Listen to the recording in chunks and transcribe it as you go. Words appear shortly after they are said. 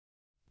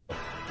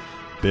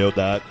Build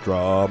that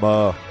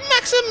drama.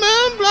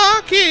 Maximum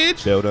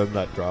blockage. Building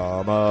that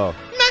drama.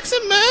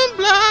 Maximum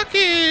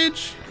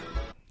blockage.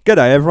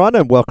 G'day everyone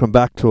and welcome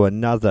back to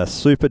another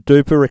super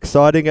duper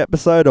exciting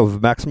episode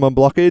of Maximum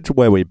Blockage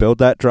where we build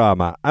that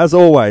drama. As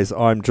always,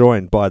 I'm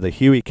joined by the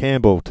Huey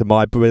Campbell to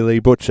my Billy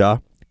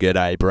Butcher.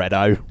 G'day,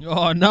 Bretto.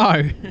 Oh,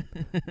 no.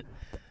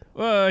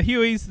 Well,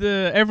 Huey's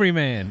the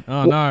everyman.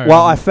 Oh, no.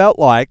 Well, I felt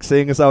like,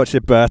 seeing as though it's your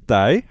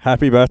birthday,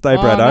 happy birthday,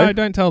 Bretto. No,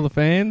 don't tell the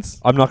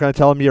fans. I'm not going to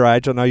tell them your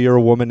age. I know you're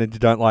a woman and you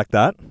don't like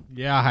that.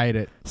 Yeah, I hate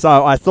it.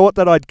 So I thought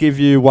that I'd give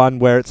you one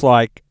where it's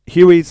like,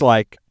 Huey's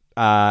like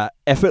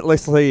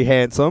effortlessly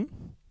handsome.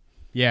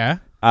 Yeah.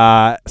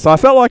 So I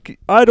felt like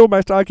I'd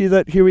almost argue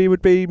that Huey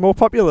would be more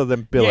popular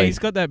than Billy. Yeah, he's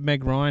got that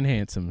Meg Ryan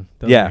handsome.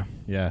 Yeah.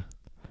 He? Yeah.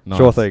 Nice.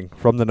 Sure thing,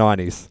 from the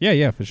 90s.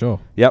 Yeah, for sure.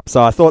 Yep,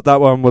 so I thought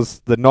that one was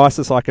the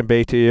nicest I can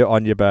be to you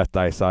on your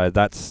birthday, so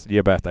that's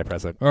your birthday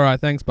present. All right,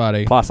 thanks,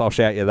 buddy. Plus, I'll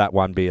shout you that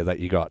one beer that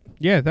you got.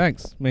 Yeah,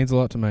 thanks. Means a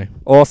lot to me.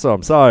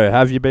 Awesome. So,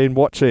 have you been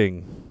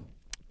watching?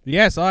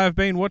 Yes, I have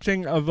been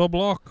watching The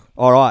Block.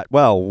 All right,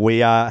 well, we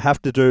have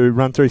to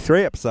run through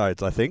 3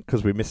 episodes, I think,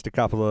 because we missed a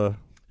couple of...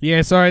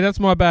 Yeah, sorry, that's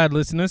my bad,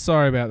 listeners.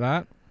 Sorry about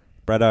that.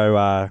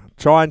 Bretto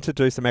trying to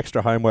do some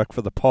extra homework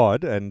for the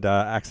pod and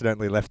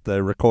accidentally left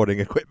the recording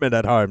equipment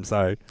at home,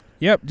 so...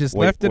 Yep, just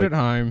left it at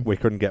home. We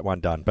couldn't get one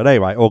done. But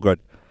anyway, all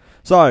good.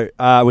 So,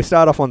 we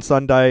start off on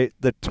Sunday.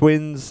 The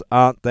twins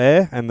aren't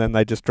there, and then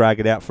they just drag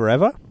it out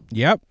forever.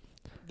 Yep.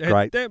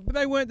 Great.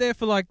 They weren't there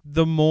for like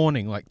the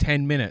morning, like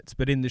 10 minutes,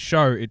 but in the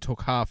show it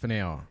took half an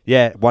hour.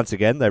 Yeah, once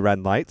again, they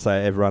ran late, so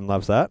everyone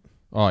loves that.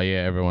 Oh, yeah,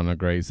 everyone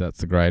agrees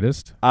that's the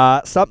greatest.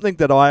 Something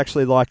that I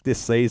actually like this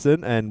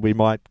season, and we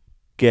might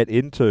get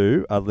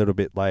into a little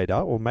bit later,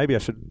 or maybe I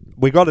should...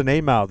 We got an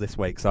email this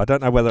week, so I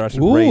don't know whether I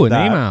should read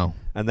that. An email.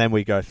 And then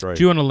we go through.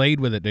 Do you want to lead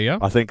with it, do you?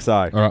 I think so.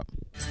 All right.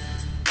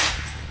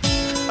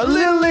 A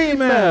little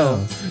email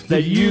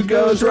that you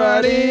goes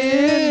right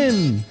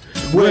in.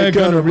 We're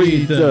gonna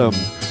read them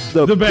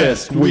the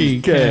best we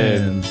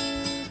can.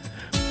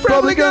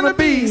 Probably gonna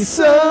be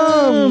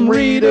some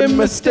reading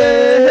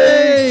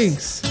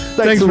mistakes.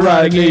 Thanks for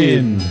writing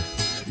in.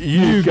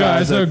 You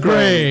guys are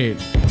great.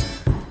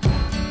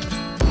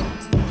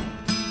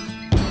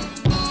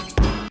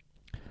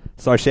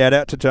 So shout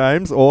out to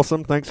James.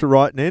 Awesome. Thanks for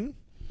writing in.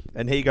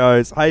 And he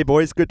goes, hey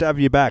boys, good to have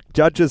you back.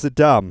 Judges are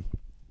dumb.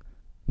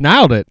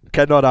 Nailed it.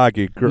 Cannot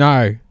argue.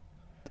 No.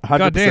 100%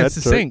 Goddamn true.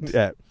 succinct.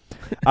 Yeah.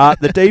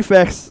 The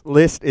defects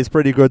list is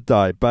pretty good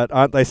though, but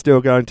aren't they still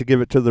going to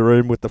give it to the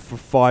room with the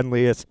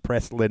fineliest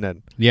pressed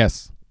linen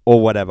Yes. or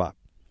whatever?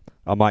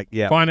 I'm like,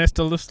 yeah.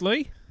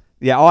 Finestily?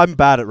 Yeah, I'm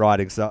bad at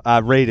writing, so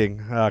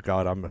reading. Oh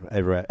god, I'm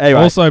everywhere. Anyway,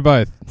 Also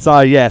both. so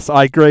yes,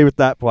 I agree with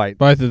that point.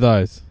 Both of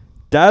those.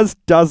 Daz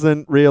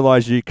doesn't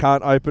realise you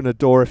can't open a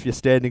door if you're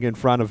standing in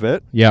front of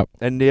it, Yep.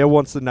 and Neil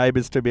wants the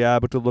neighbours to be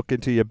able to look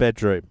into your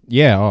bedroom.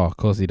 Yeah, of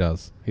course he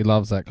does. He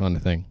loves that kind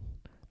of thing.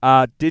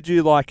 Did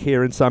you like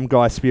hearing some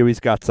guy spew his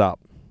guts up?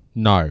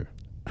 No.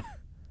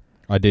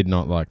 I did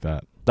not like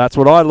that. That's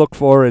what I look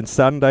for in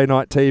Sunday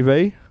night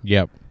TV.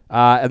 Yep.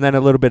 And then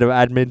a little bit of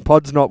admin.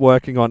 Pod's not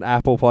working on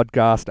Apple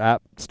Podcast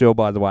app still,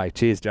 by the way.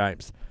 Cheers,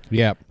 James.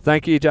 Yep.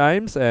 Thank you,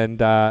 James.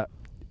 And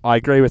I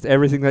agree with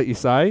everything that you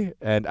say,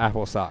 and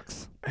Apple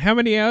sucks. How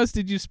many hours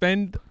did you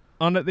spend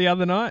on it the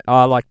other night?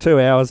 Like 2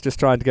 hours just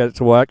trying to get it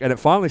to work, and it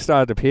finally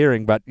started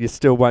appearing, but you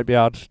still won't be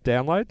able to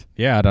download.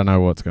 Yeah, I don't know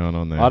what's going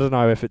on there. I don't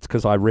know if it's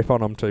because I rip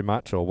on them too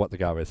much or what the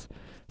go is.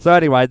 So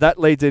anyway, that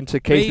leads into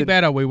Keith. Be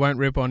better, we won't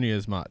rip on you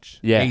as much.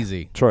 Yeah,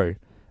 Easy. True.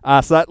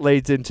 So that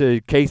leads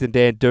into Keith and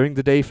Dan doing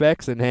the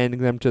defects and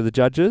handing them to the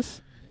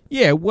judges.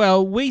 Yeah,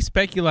 well, we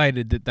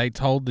speculated that they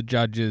told the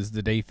judges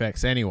the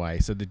defects anyway,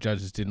 so the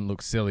judges didn't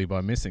look silly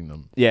by missing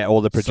them. Yeah,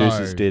 or the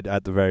producers So, did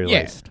at the very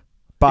yeah. least.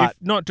 But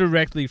If not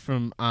directly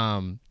from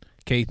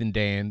Keith and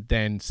Dan,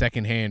 then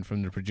secondhand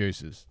from the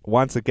producers.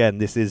 once again,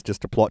 this is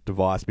just a plot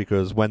device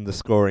because when the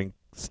scoring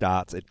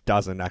starts, it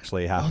doesn't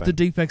actually happen. Oh, the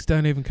defects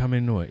don't even come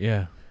into it,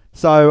 yeah.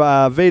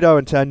 So Vito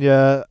and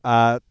Tanya,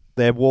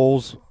 their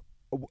walls,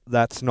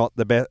 that's not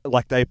the best.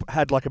 Like they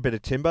had like a bit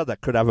of timber that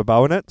could have a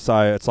bow in it.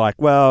 So it's like,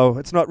 well,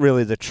 it's not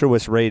really the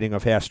truest reading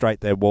of how straight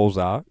their walls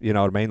are. You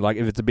know what I mean? Like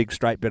if it's a big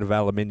straight bit of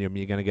aluminium,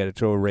 you're going to get a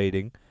truer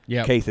reading.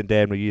 Yeah. Keith and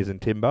Dan were using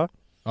timber.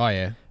 Oh,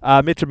 yeah.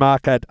 Mitch and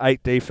Mark had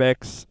 8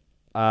 defects.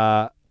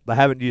 They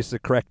haven't used the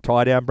correct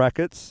tie-down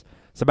brackets.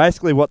 So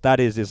basically what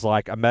that is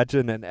like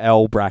imagine an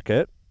L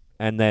bracket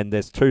and then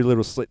there's 2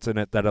 little slits in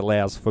it that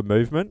allows for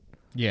movement.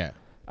 Yeah.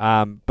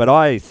 But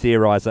I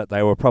theorise that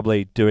they were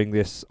probably doing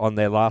this on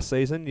their last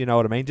season, you know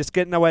what I mean? Just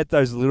getting away at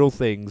those little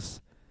things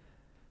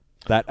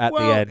that at the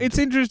end... It's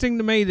interesting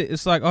to me that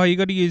it's like, oh, you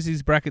got to use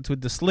these brackets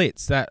with the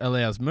slits. That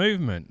allows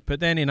movement.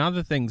 But then in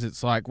other things,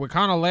 it's like, we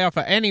can't allow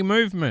for any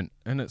movement.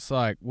 And it's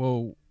like,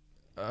 well,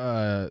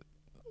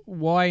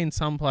 why in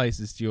some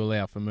places do you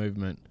allow for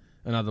movement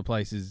and other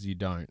places you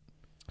don't?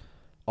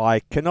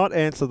 I cannot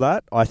answer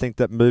that. I think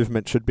that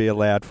movement should be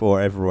allowed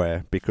for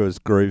everywhere because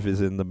groove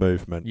is in the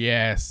movement.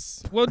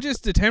 Yes. Well,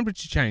 just the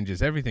temperature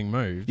changes. Everything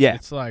moves. Yeah.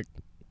 It's like...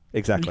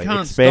 Exactly. You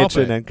can't Expansion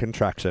stop it. and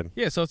contraction.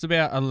 Yeah, so it's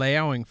about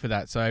allowing for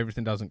that so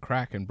everything doesn't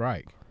crack and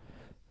break.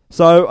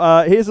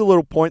 So here's a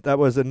little point that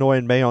was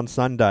annoying me on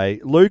Sunday.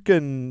 Luke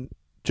and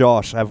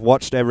Josh have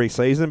watched every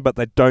season, but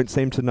they don't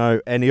seem to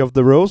know any of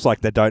the rules.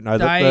 Like, they don't know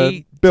that the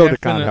They builder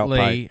can't help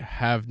definitely paint.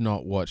 have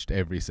not watched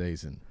every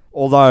season.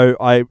 Although,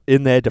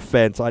 in their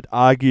defense, I'd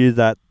argue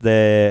that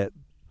their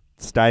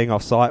staying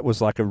off site was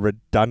like a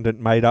redundant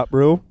made-up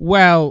rule.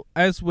 Well,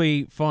 as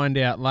we find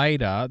out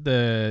later,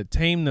 the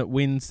team that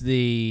wins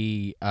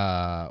the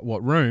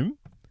room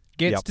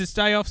gets Yep. to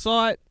stay off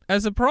site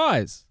as a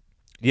prize.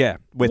 Yeah.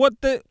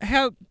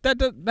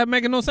 That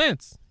making no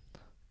sense.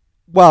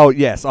 Well,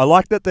 yes, I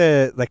like that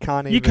they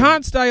can't even... You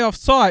can't stay off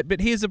site, but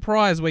here's a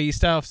prize where you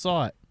stay off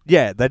site.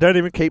 Yeah, they don't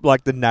even keep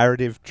like the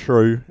narrative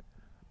true.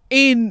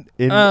 In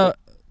 90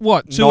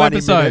 2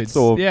 episodes? minutes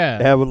or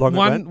yeah. however long it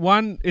went?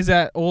 One is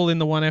that all in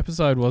the one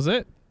episode, was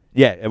it?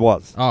 Yeah, it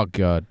was. Oh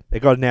god. It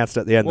got announced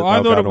at the end Well, that I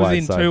they thought were it going was away,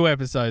 in so. 2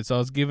 episodes, so I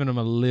was giving them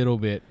a little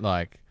bit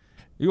like,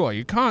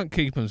 you can't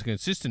keep them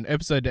consistent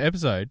episode to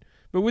episode,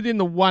 but within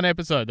the one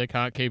episode they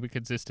can't keep it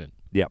consistent.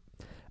 Yep.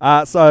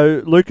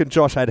 So Luke and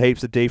Josh had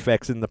heaps of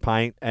defects in the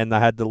paint, and they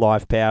had the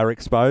live power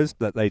exposed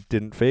that they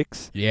didn't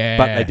fix. Yeah.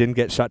 But they didn't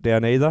get shut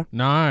down either.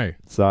 No.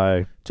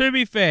 So To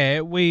be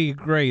fair, we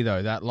agree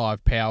though that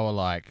live power,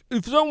 like,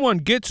 if someone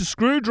gets a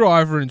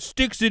screwdriver and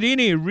sticks it in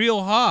here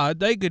real hard,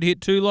 they could hit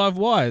 2 live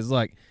wires.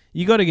 Like,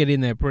 you got to get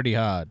in there pretty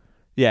hard.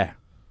 yeah,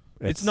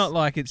 It's not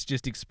like it's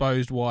just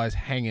exposed wires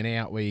hanging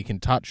out where you can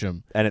touch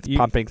them. and it's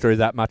pumping through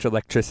that much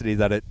electricity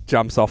that it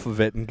jumps off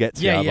of it and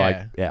gets Yeah, you. yeah. Like,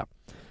 yeah.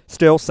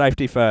 Still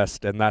safety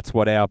first, and that's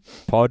what our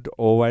pod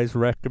always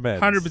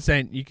recommends.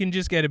 100%. You can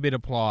just get a bit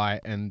of ply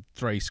and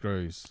 3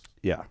 screws.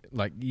 Yeah.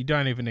 Like, you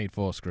don't even need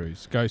 4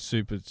 screws. Go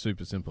super,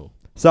 super simple.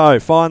 So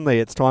finally,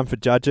 it's time for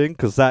judging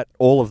because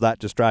all of that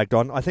just dragged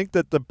on. I think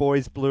that the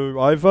boys blew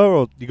over,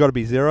 or you got to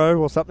be 0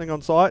 or something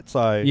on site.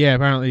 So Yeah,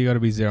 apparently you got to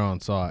be 0 on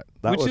site.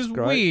 That which was is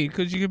great. weird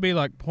because you could be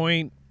like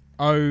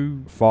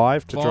 0.05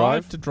 5 to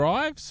drive. to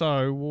drive.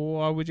 So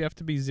why would you have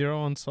to be 0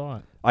 on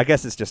site? I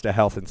guess it's just a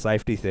health and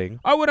safety thing.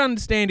 I would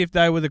understand if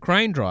they were the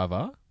crane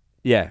driver,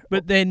 Yeah.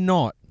 but they're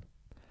not.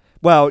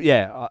 Well,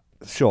 yeah,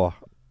 sure.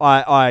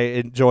 I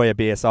enjoy a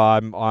beer, so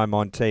I'm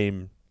on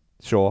team.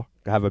 Sure,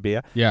 have a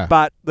beer. Yeah.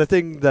 But the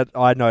thing that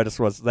I noticed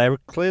was they were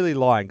clearly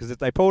lying because if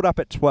they pulled up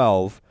at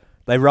 12,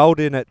 they rolled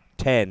in at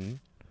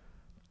 10.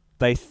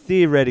 They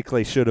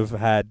theoretically should have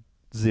had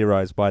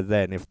zeros by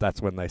then if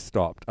that's when they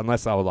stopped,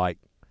 unless they were like,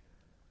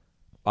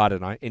 I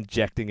don't know,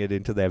 injecting it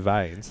into their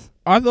veins.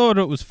 I thought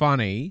it was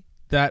funny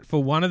that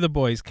for one of the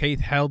boys, Keith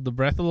held the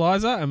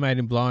breathalyzer and made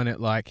him blow in it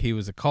like he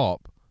was a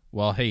cop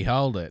while he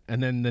held it.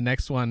 And then the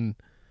next one,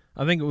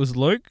 I think it was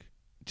Luke,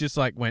 just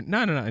like went,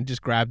 no, and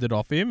just grabbed it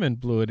off him and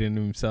blew it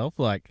into himself.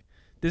 Like,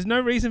 there's no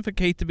reason for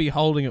Keith to be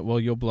holding it while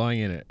you're blowing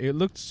in it. It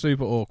looked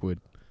super awkward.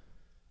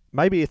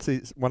 Maybe it's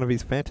one of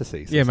his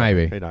fantasies. or Yeah, something.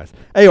 maybe. Who knows?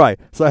 Anyway,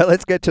 so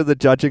let's get to the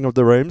judging of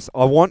the rooms.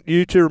 I want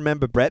you to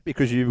remember, Brett,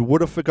 because you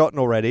would have forgotten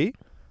already,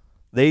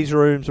 these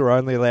rooms were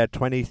only allowed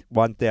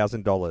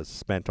 $21,000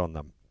 spent on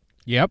them.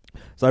 Yep.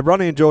 So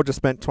Ronnie and Georgia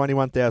spent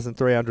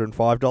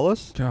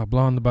 $21,305. Oh,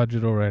 blowing the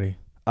budget already.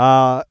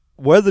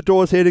 Were the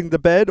doors hitting the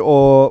bed,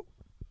 or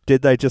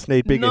did they just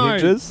need bigger no,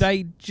 hinges?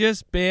 they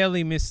just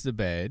barely missed the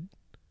bed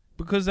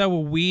because they were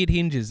weird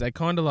hinges. They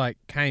kind of like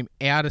came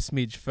out a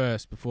smidge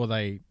first before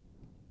they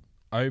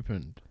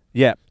opened.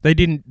 Yeah.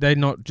 They're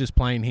not just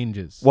plain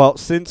hinges. Well,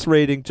 since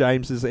reading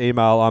James's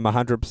email, I'm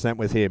 100%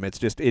 with him. It's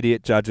just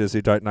idiot judges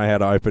who don't know how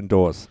to open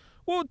doors.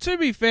 Well, to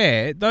be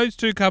fair, those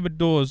 2 cupboard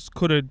doors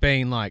could have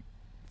been like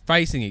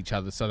facing each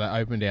other so they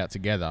opened out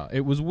together.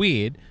 It was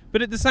weird,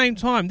 but at the same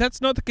time, that's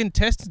not the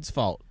contestant's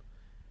fault.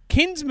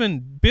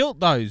 Kinsman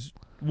built those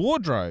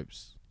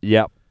wardrobes.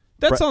 Yep.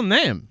 That's on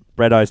them.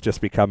 Bretto's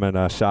just becoming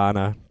a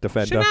Shana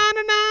defender.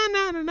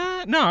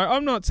 Sha-na-na-na-na-na. No,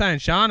 I'm not saying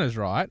Shana's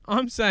right.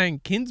 I'm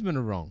saying Kinsman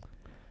are wrong.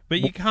 But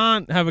you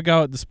can't have a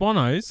go at the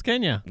Sponos,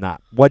 can you? Nah.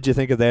 What'd you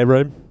think of their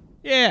room?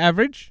 Yeah,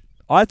 average.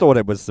 I thought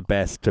it was the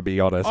best, to be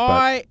honest. But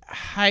I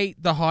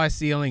hate the high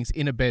ceilings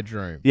in a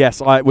bedroom.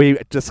 yes, we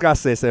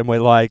discussed this and we're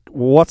like,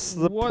 what's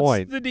the point?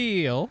 What's the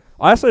deal?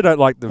 I also don't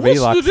like the What's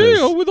Veluxes. the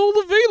deal with all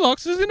the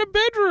Veluxes in a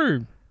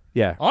bedroom?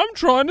 Yeah. I'm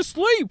trying to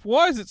sleep.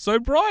 Why is it so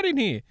bright in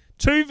here?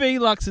 2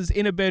 Veluxes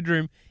in a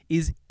bedroom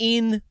is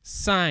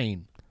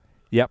insane.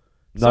 Yep.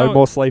 No So-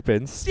 more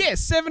sleep-ins. Yeah,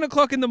 7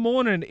 o'clock in the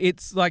morning,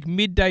 it's like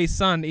midday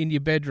sun in your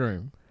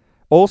bedroom.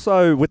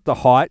 Also, with the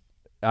height,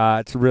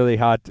 it's really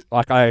hard.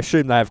 I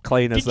assume they have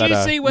cleaners Did that you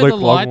are see where Luke the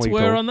lights Longley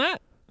were tall. on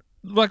that?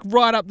 Like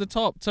right up the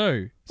top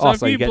too. So Oh, if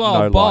so you you get blow no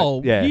a light.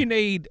 bulb, Yeah. you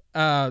need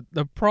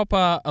the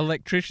proper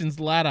electrician's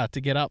ladder to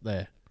get up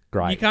there.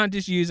 Great. You can't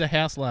just use a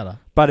house ladder.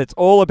 But it's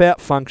all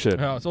about function.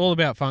 Oh, it's all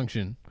about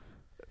function.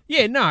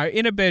 Yeah, no,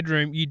 in a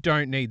bedroom, you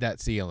don't need that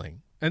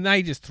ceiling. And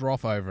they just throw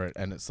over it,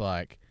 and it's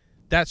like,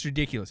 that's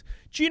ridiculous.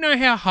 Do you know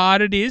how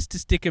hard it is to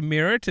stick a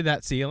mirror to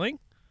that ceiling?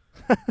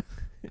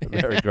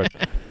 Very good.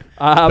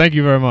 Thank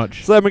you very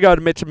much. So then we go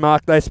to Mitch and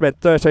Mark. They spent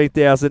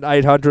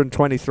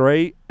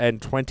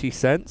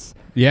 $13,823.20.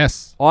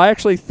 Yes. I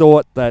actually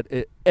thought that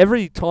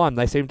every time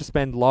they seem to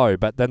spend low,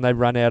 but then they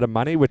run out of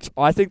money, which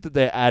I think that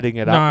they're adding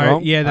it up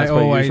wrong. Yeah, as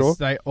per usual.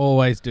 they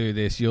always do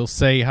this. You'll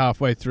see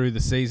halfway through the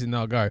season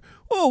they'll go,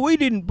 "Oh, we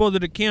didn't bother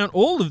to count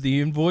all of the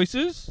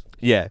invoices."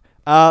 Yeah.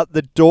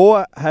 The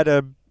door had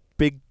a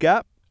big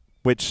gap,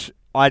 which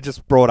I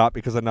just brought up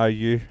because I know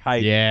you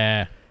hate.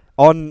 Yeah.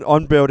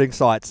 On building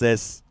sites,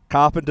 there's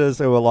carpenters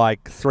who are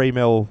like 3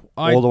 mil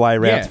all the way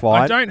around.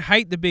 Fine. I don't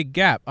hate the big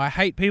gap. I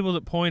hate people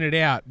that point it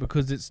out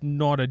because it's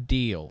not a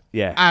deal.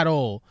 Yeah. At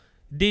all.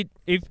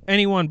 If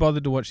anyone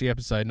bothered to watch the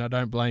episode, and I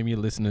don't blame you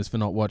listeners for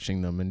not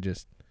watching them and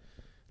just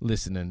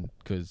listening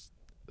because,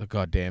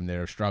 goddamn,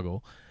 they're a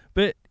struggle.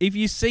 But if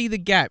you see the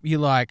gap, you're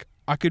like,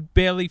 I could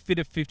barely fit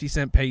a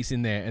 50-cent piece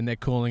in there, and they're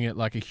calling it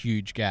like a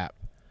huge gap.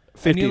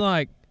 50, and you're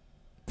like,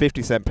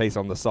 50-cent piece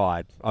on the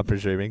side, I'm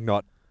presuming,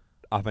 not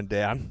up and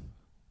down.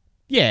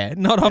 yeah,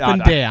 not up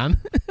and down.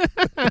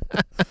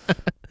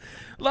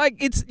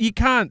 Like, you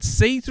can't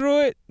see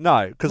through it.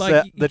 No, because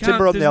Like, the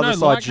timber on the there's other no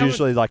side's light coming-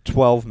 usually like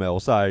 12 mil,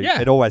 so Yeah.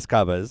 it always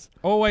covers.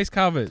 Always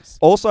covers.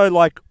 Also,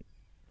 like,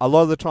 a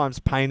lot of the times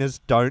painters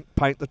don't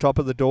paint the top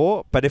of the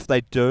door, but if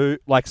they do,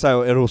 like,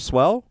 so it'll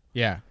swell.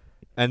 Yeah.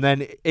 And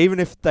then even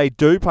if they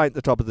do paint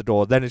the top of the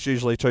door, then it's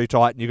usually too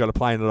tight and you've got to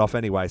plane it off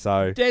anyway.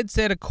 So Dead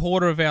set a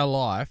quarter of our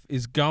life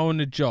is going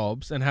to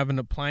jobs and having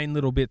to plane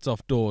little bits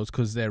off doors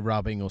because they're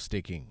rubbing or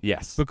sticking.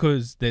 yes,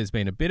 Because there's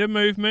been a bit of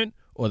movement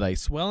or they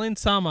swell in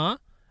summer.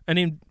 And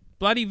in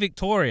bloody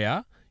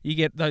Victoria, you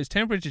get those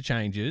temperature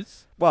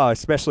changes. well,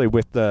 especially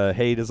with the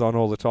heaters on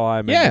all the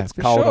time, and Yeah, it's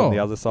for cold sure. on the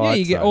other side. Yeah,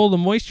 you get so- all the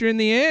moisture in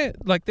the air.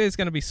 Like, there's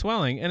going to be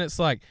swelling. And it's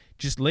like,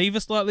 just leave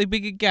a slightly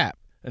bigger gap.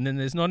 And then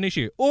there's not an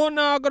issue. Oh,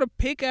 no, I've got to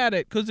pick at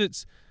it because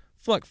it's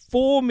like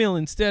 4 mil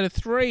instead of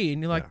 3.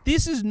 And you're like,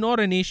 this is not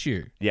an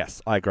issue.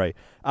 Yes, I agree.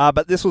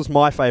 But this was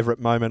my favourite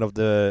moment of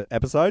the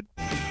episode.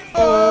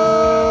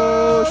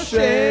 Oh,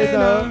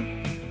 Shayna,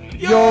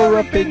 your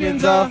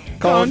opinions are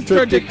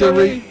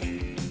contradictory.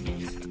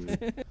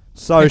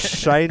 So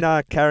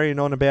Shayna carrying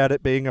on about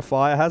it being a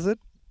fire hazard.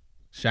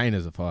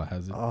 Shayna's a fire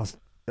hazard.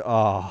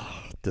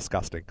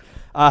 Disgusting.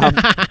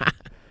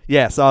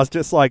 Yeah, so I was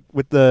just like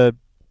with the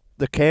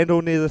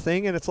candle near the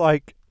thing, and it's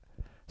like,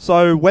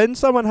 so when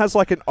someone has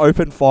like an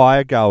open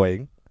fire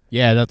going,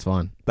 Yeah, that's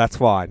fine. that's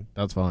fine.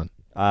 That's fine.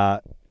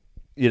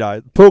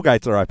 Pool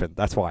gates are open.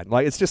 That's fine.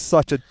 Like, it's just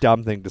such a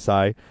dumb thing to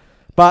say.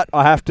 But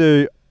I have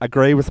to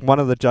agree with one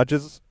of the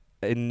judges,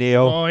 in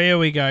Neil. Oh, here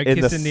we go. in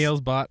the Kissing s-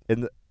 Neil's butt.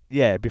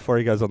 Before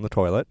he goes on the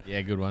toilet.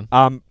 Yeah, good one.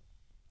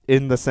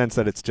 In the sense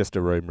that it's just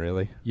a room,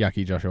 really.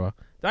 Yucky, Joshua.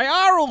 They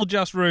are all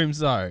just rooms,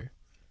 though.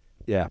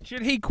 Yeah.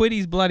 Should he quit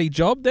his bloody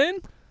job then?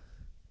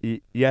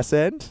 Yes,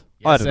 and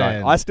I don't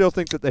and. know. I still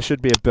think that there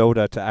should be a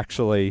builder to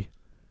actually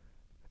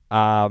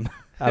have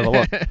a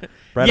look.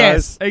 Bretto's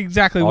Yes,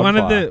 exactly. on One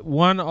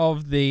fire.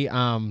 of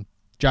the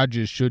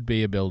judges should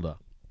be a builder,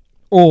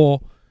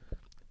 or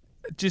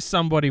just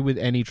somebody with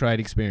any trade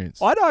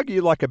experience. I'd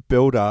argue like a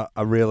builder,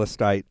 a real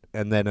estate,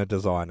 and then a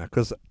designer,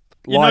 because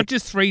You're not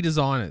just 3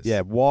 designers.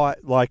 yeah, why?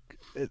 Like,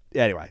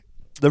 anyway,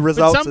 the But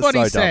results somebody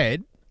are so dumb.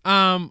 said,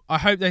 I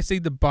hope they see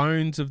the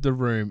bones of the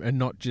room and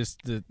not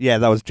just the Yeah,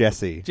 that was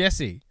Jesse.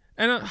 Jesse.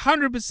 And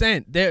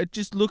 100%, they're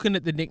just looking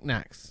at the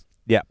knickknacks.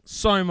 Yeah,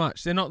 So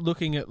much. They're not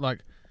looking at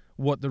like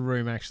what the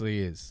room actually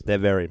is. they're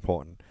very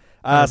important.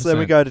 So then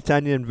we 100%. go to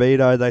Tanya and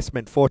Vito. They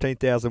spent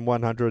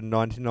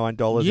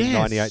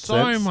 $14,199.98. Yes,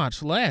 so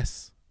much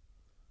less.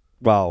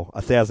 Well,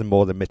 1,000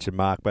 more than Mitch and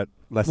Mark, but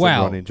less than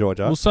Wow. Ron in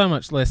Georgia. Well, so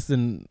much less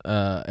than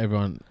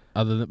everyone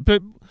other than.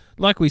 But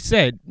like we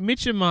said,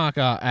 Mitch and Mark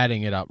are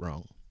adding it up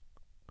wrong.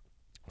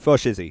 For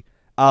Shizzy.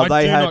 I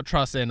they do had not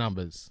trust their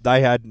numbers.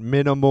 they had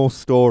minimal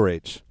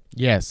storage.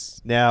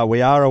 Yes. Now,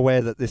 we are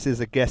aware that this is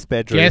a guest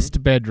bedroom.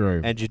 Guest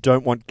bedroom. And you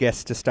don't want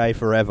guests to stay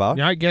forever.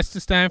 No, guests to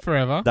stand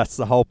forever. That's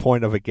the whole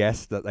point of a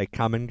guest, that they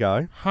come and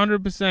go.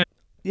 100%.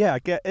 Yeah, I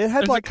get it. Had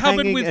There's a like cupboard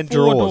hanging with and 4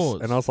 drawers,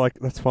 doors. and I was like,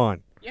 that's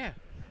fine. Yeah.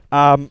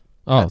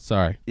 Yeah,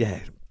 Sorry.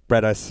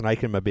 Bretto's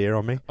snaking my beer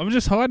on me. I'm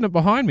just hiding it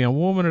behind me. I'm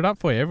warming it up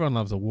for you. Everyone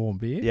loves a warm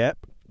beer. Yep.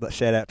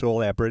 Shout out to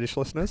all our British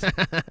listeners.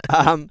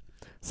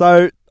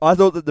 So I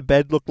thought that the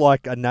bed looked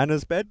like a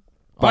nana's bed.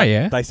 But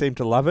yeah? they seem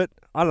to love it.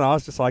 I don't know. I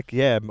was just like,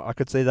 yeah, I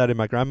could see that in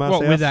my grandma's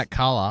What, house. with that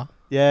colour?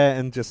 Yeah,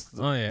 and just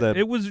Oh, yeah. the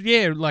It was,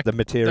 yeah, like, the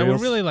materials. they were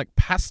really like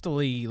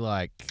pastel-y,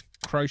 like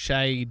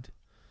crocheted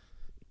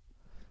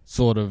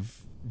sort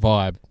of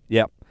vibe.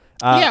 Yep.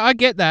 Yeah, I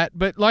get that,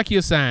 but like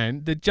you're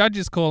saying, the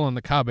judge's call on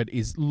the cupboard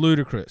is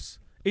ludicrous.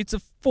 It's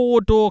a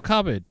 4-door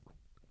cupboard.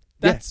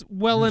 That's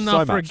well so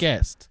enough for a much.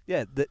 guest.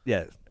 Yeah.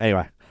 Yeah.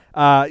 Anyway,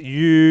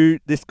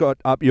 this got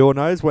up your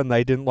nose when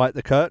they didn't like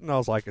the curtain. I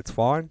was like, it's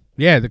fine.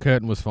 Yeah, the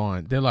curtain was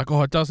fine. They're like,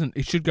 oh,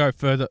 it should go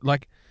further.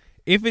 Like,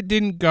 if it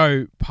didn't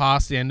go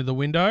past the end of the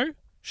window,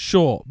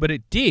 sure, but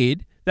it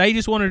did. They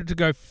just wanted it to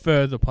go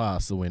further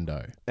past the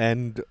window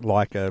And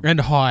like a and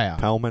higher.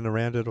 pelman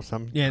around it or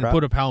something. Yeah, and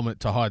put a pelmet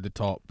to hide the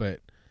top, but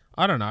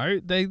I don't know.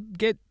 They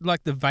get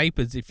like the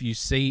vapors if you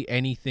see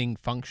anything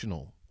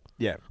functional.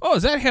 Yeah. Oh,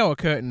 is that how a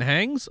curtain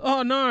hangs?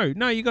 Oh, no,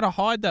 you got to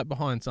hide that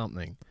behind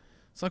something.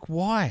 It's like,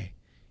 why?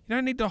 You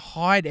don't need to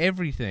hide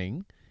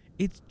everything.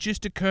 It's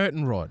just a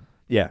curtain rod.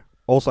 Yeah.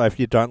 Also, if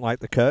you don't like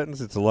the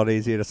curtains, it's a lot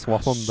easier to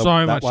swap them.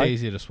 So much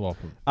easier to swap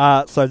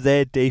them. So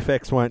their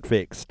defects weren't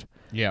fixed.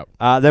 Yep.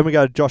 Then we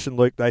go to Josh and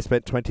Luke. They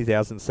spent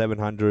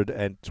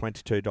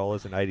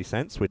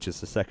 $20,722.80, which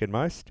is the second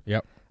most.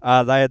 Yep.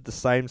 They had the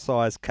same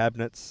size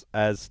cabinets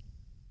as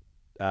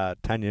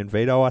Tanya and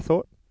Vito, I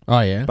thought, Oh,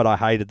 yeah. but I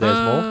hated theirs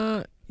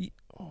more.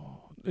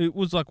 It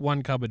was like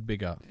one cupboard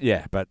bigger.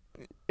 Yeah, but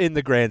in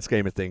the grand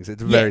scheme of things,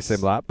 it's very Yes.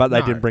 similar. But they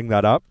No. didn't bring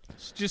that up.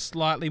 It's just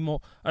slightly more.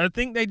 I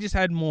think they just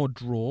had more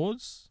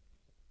drawers.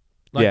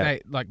 Like Yeah.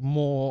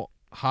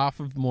 half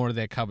of more of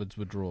their cupboards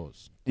were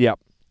drawers. Yep.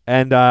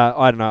 And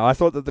I don't know. I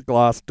thought that the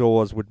glass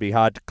doors would be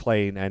hard to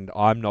clean, and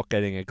I'm not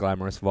getting a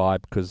glamorous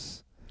vibe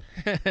because,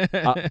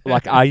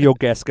 are your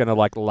guests going to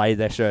like lay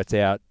their shirts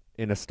out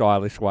in a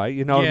stylish way?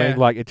 You know what I Yeah. mean?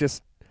 Like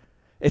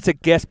it's a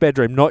guest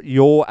bedroom, not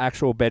your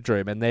actual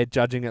bedroom, and they're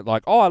judging it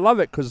like, oh, I love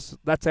it because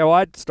that's how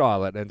I'd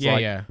style it. And it's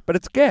Yeah. but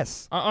it's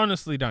guests. I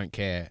honestly don't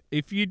care.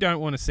 If you don't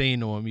want to see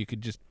into them, you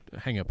could just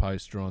hang a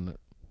poster on it.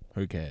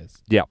 Who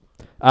cares? And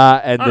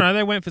I don't know.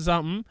 They went for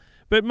something.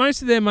 But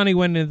most of their money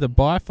went into the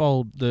Doors.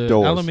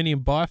 aluminium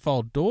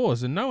bifold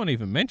doors, and no one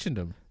even mentioned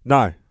them.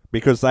 no,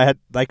 because they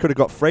could have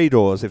got free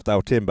doors if they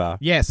were timber.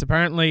 Yes,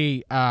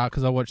 apparently,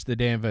 because I watched the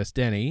Dan vs.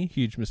 Denny.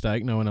 Huge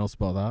mistake. No one else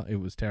bother. It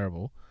was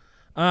terrible.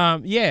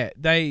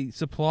 They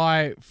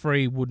supply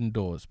free wooden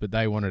doors, but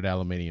they wanted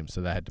aluminium,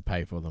 so they had to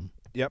pay for them.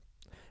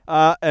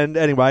 And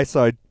anyway,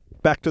 so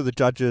back to the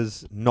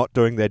judges not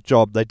doing their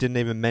job. They didn't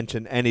even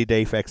mention any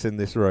defects in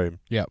this room.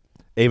 Yep.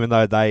 Even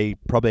though they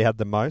probably had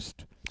the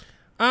most.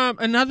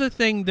 Another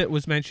thing that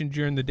was mentioned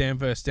during the Dan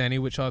vs. Danny,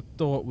 which I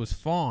thought was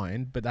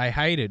fine, but they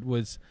hated,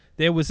 was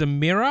there was a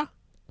mirror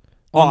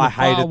on I the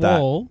far hated that.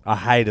 wall. I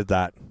hated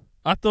that.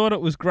 I thought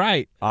it was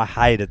great. I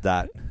hated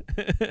that.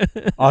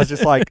 I was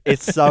just like,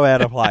 it's so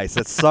out of place.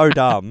 It's so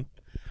dumb.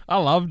 I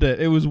loved it.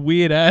 It was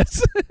weird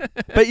as.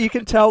 But you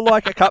can tell,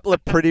 like, a couple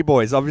of pretty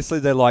boys. Obviously,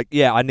 they're like,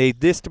 yeah, I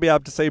need this to be able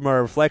to see my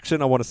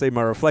reflection. I want to see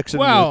my reflection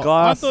in the Well, I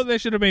glass. thought there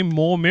should have been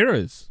more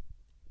mirrors.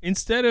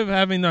 Instead of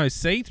having those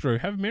see-through,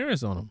 have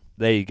mirrors on them.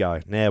 There you go.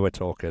 Now we're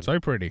talking. So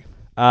pretty.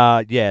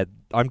 Yeah,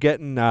 I'm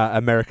getting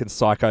American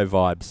Psycho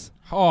vibes.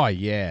 Oh,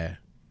 yeah.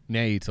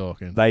 Now you're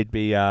talking. They'd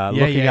be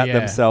looking at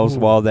themselves Ooh.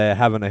 while they're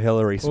having a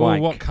Hillary Oh,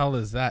 swank. what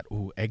colour's that?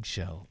 Ooh,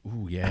 eggshell.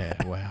 Ooh, yeah.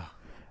 Wow.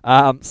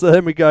 So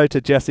then we go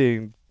to Jesse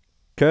and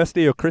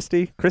Kirsty or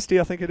Christy. Christy,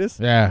 I think it is.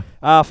 Yeah.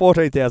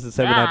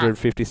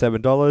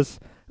 $14,757.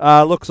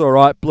 Looks all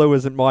right. Blue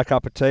isn't my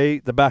cup of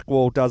tea. The back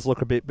wall does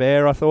look a bit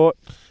bare, I thought.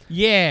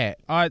 Yeah,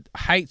 I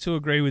hate to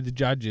agree with the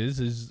judges,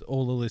 as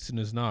all the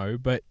listeners know,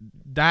 but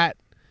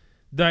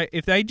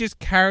if they just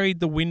carried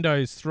the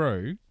windows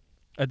through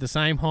at the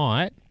same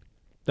height,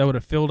 they would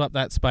have filled up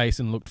that space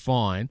and looked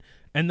fine.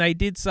 And they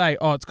did say,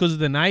 oh, it's because of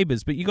the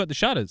neighbours, but you got the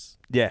shutters.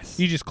 Yes.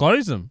 You just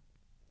close them.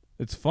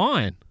 It's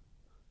fine.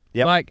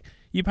 Yep. Like,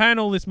 you're paying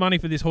all this money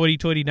for this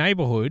hoity-toity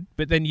neighbourhood,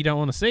 but then you don't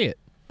want to see it.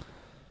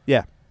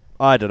 Yeah.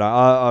 I don't know.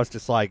 I was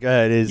just like,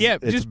 it is. Yeah,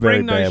 it's just very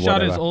bring those bare,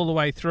 shutters whatever. all the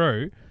way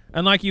through.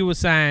 And like you were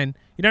saying,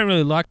 you don't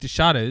really like the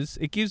shutters.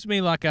 It gives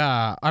me like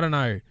a, I don't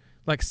know,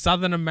 like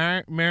Southern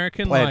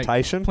American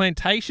Plantation? like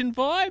plantation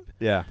vibe.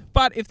 Yeah.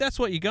 But if that's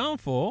what you're going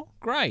for,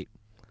 great.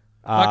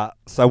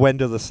 So when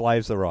do the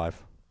slaves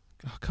arrive?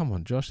 Oh, come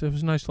on, Josh. There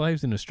was no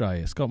slaves in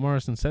Australia. Scott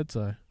Morrison said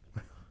so.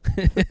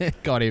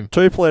 Got him.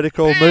 Too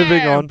political.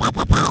 Moving on.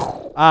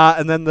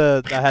 And then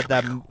they had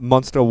that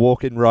monster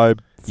walk-in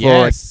robe for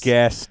Yes. a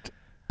guest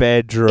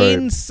bedroom.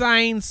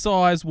 Insane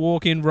size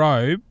walk-in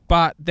robe,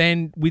 but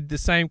then with the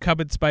same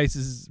cupboard space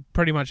as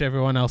pretty much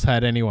everyone else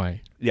had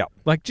anyway. Yeah.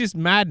 Like, just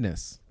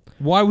madness.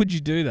 Why would you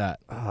do that?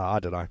 I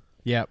don't know.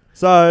 Yep.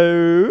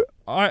 So,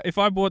 If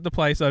I bought the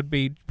place, I'd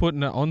be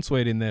putting an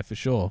ensuite in there for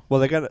sure. well,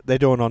 they're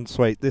doing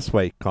ensuite this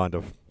week, kind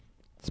of.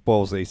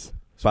 Spoilsies.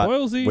 But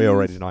Spoilsies. we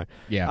already know.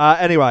 Yeah.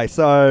 Anyway,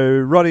 so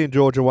Ronnie and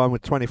Georgia won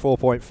with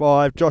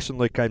 24.5. Josh and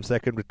Luke came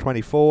second with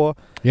 24.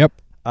 Yep.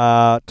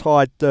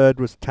 Tied third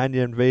was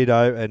Tanya and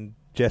Vito and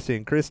Jesse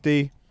and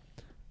Christy.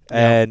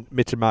 And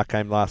Mitch and Mark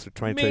came last with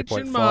 22.5. Mitch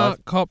and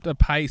Mark copped a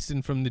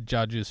pasting from the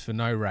judges for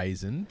no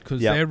reason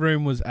because Yep. their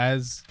room was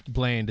as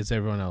bland as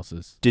everyone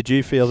else's. Did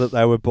you feel that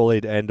they were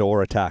bullied and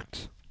or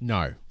attacked?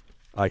 No.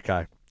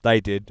 Okay. They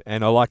did.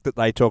 And I like that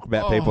they talk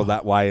about people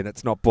that way and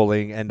it's not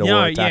bullying and or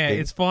No, attacking.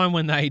 yeah, it's fine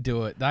when they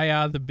do it. They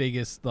are the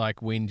biggest,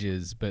 like,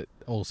 whingers, but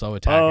also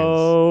attackers.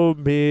 Oh,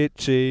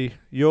 Mitchie,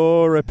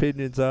 your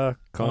opinions are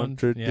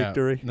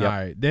contradictory. Yeah.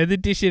 No, they're the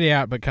dish it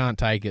out but can't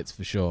take it's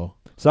for sure.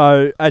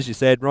 So, as you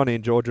said, Ronnie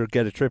and Georgia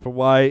get a trip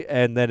away,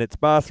 and then it's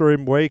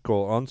bathroom week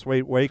or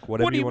ensuite week,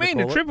 whatever What do you want mean,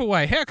 to a call trip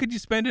away? How could you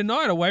spend a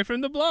night away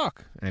from the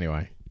block?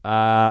 Anyway.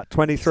 it.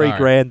 23 Sorry.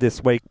 grand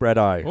this week,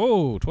 Bretto.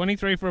 Oh,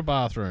 23 for a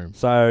bathroom.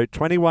 So,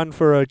 21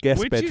 for a guest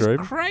Which bedroom,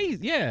 is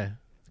crazy. Yeah.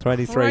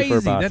 23 Crazy. for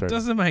a bathroom. That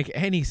doesn't make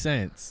any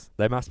sense.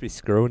 They must be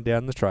screwing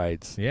down the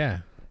trades. Yeah.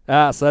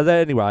 So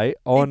then anyway,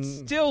 It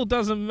still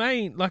doesn't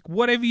mean, like,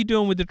 whatever you're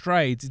doing with the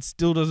trades, it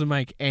still doesn't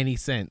make any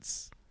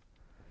sense.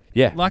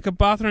 yeah, Like, a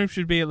bathroom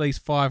should be at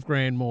least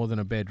 $5,000 more than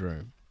a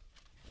bedroom.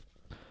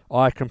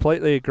 I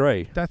completely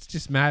agree. That's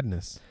just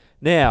madness.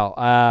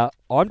 Now,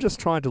 I'm just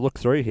trying to look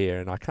through here,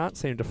 and I can't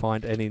seem to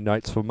find any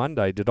notes for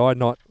Monday. Did I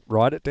not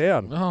write it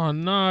down? Oh,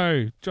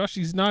 no.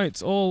 Joshy's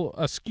notes all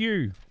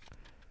askew.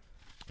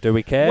 Do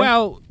we care?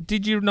 Well,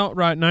 did you not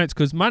write notes?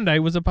 Because Monday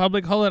was a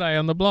public holiday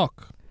on the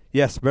block.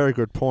 yes, very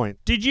good point.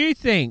 Did you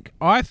think,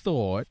 I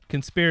thought,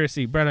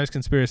 Bretto's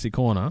Conspiracy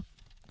Corner,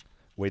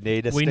 We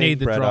need a we sting, need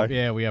the Bretto. drop.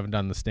 Yeah, we haven't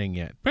done the sting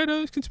yet.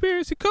 Bretto's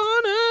Conspiracy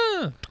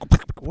Corner!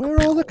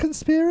 Where all the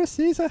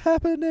conspiracies are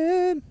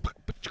happening.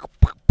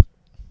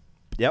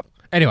 Yep.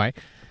 Anyway,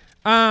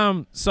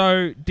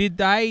 so did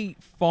they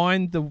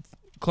find the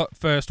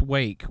first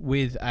week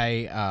with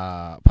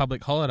a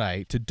public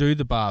holiday to do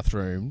the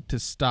bathroom to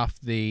stuff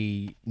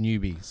the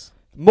newbies?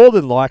 More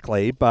than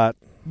likely, but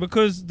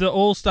Because the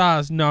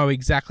All-Stars know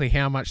exactly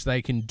how much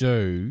they can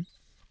do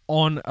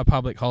on a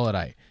public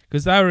holiday.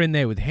 Because they were in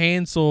there with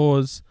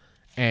handsaws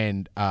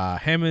and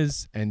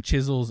hammers and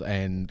chisels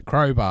and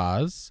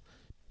crowbars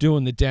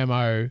doing the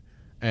demo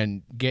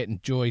and getting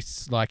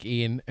joists like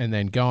in and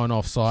then going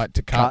off site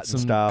to cutting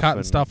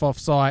stuff off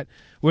site.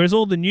 Whereas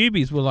all the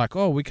newbies were like,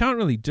 oh, we can't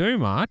really do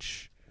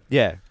much.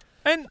 yeah.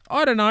 And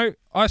I don't know,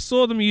 I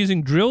saw them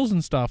using drills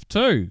and stuff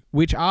too,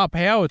 which are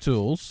power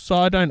tools, so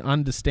I don't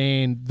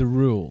understand the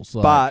rules.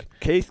 Like, But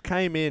Keith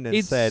came in and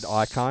It's- said,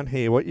 I can't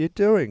hear what you're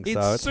doing,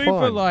 so it's super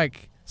fine.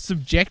 like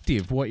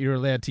subjective what you're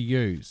allowed to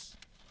use.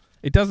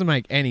 It doesn't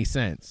make any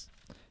sense.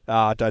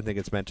 I don't think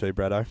it's meant to,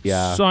 Bretto.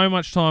 Yeah. So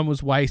much time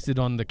was wasted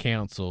on the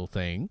council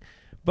thing.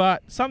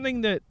 But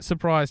something that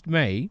surprised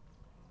me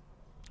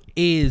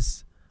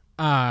is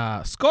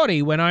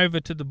Scotty went over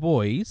to the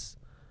boys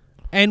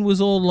and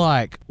was all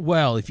like,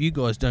 well, if you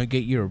guys don't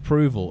get your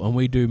approval and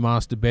we do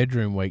master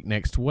bedroom week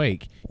next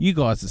week, you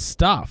guys are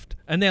stuffed.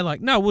 And they're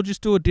like, no, we'll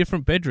just do a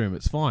different bedroom.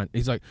 It's fine.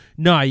 He's like,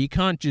 no, you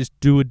can't just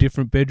do a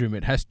different bedroom.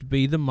 It has to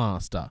be the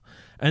master.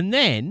 And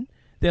then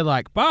they're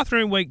like,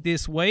 bathroom week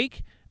this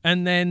week.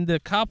 And then the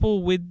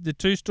couple with the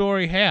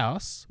 2-story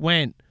house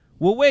went,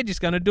 well, we're just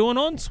going to do an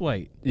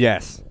ensuite.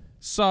 Yes.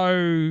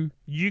 So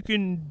you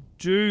can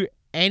do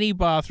any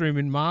bathroom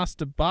in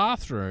master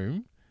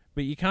bathroom,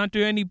 but you can't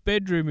do any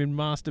bedroom in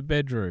master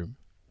bedroom.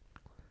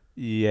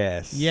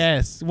 Yes.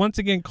 Yes. Once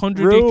again,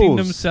 contradicting Rules.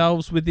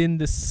 themselves within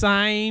the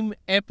same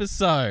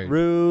episode.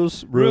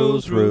 Rules.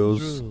 Rules.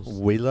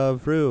 We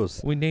love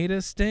rules. We need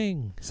a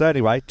sting. So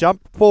anyway,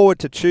 jump forward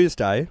to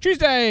Tuesday.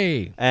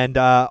 Tuesday. And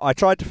I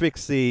tried to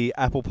fix the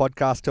Apple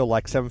podcast till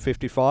like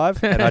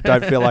 7:55, and I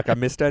don't feel like I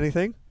missed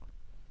anything.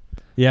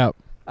 Yep.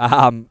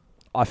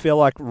 I feel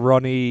like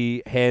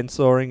Ronnie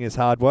handsawing is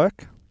hard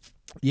work.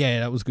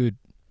 Yeah, that was good.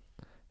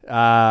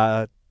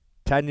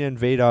 Tanya and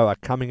Vito are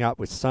coming up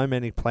with so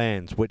many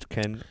plans which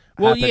can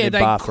Well, happen yeah, in they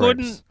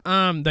bathrooms.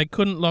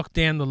 couldn't lock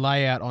down the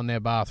layout on their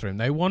bathroom.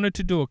 They wanted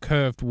to do a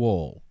curved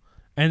wall,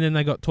 and then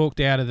they got talked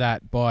out of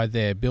that by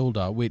their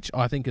builder, which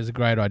I think is a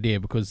great idea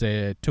because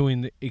they're too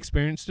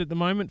inexperienced at the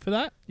moment for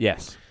that.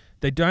 Yes.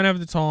 They don't have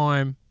the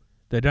time.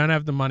 They don't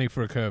have the money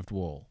for a curved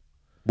wall.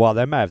 Well,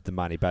 they may have the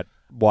money, but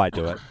why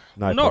do it?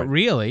 No Not point.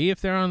 really.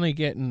 If they're only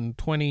getting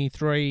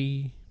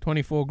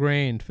 24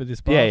 grand for this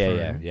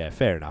bathroom. Yeah.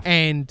 Fair enough.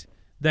 And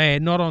they're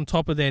not on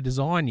top of their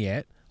design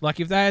yet. Like,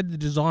 if they had the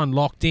design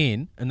locked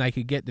in and they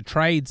could get the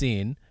trades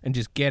in and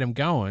just get them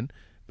going,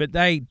 but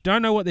they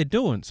don't know what they're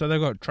doing, so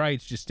they've got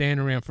trades just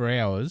standing around for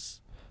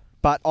hours.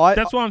 But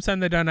That's why I'm saying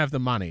they don't have the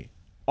money.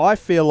 I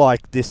feel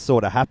like this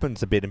sort of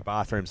happens a bit in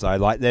bathrooms, though.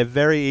 Like, they're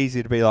very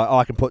easy to be like, oh,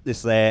 I can put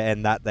this there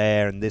and that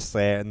there and this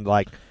there, and,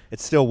 like, it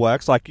still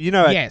works. Like, you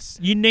know, Yes,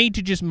 you need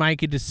to just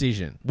make a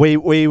decision. we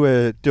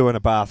were doing a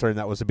bathroom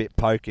that was a bit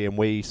pokey, and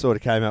we sort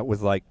of came up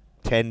with, like,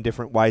 10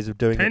 different ways of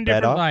doing 10 it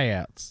better. different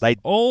layouts. They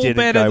all didn't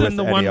better go than with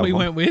the any one of we them.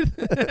 went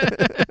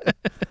with.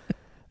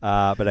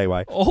 But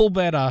anyway, All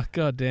better.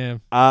 God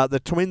damn. the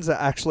twins are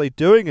actually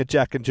doing a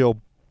Jack and Jill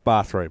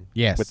bathroom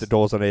Yes. with the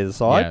doors on either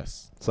side.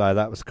 Yes. So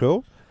that was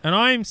cool. And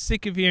I am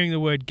sick of hearing the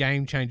word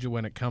game changer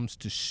when it comes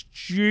to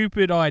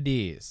stupid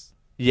ideas.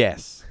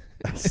 Yes.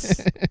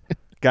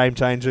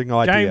 Game-changing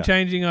idea. Game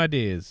changing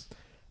ideas.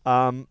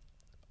 I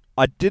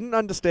didn't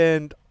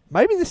understand.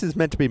 Maybe this is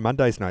meant to be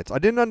Monday's notes. I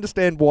didn't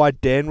understand why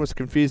Dan was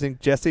confusing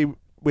Jesse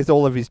with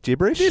all of his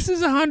gibberish. This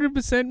is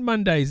 100%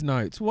 Monday's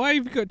notes. Why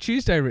have you got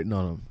Tuesday written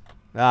on them?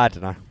 I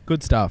don't know.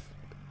 Good stuff.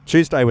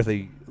 Tuesday with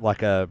a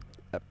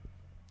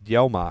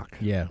yell mark.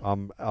 Yeah.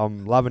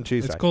 I'm loving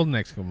Tuesday. It's called an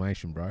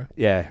exclamation, bro.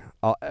 Yeah.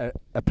 A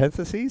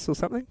parentheses or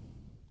something?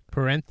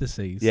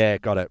 Parentheses. Yeah,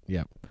 got it.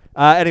 Yep.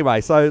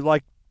 Anyway, so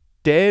like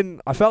Dan,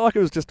 I felt like it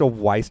was just a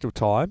waste of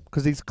time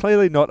because he's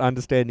clearly not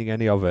understanding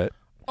any of it.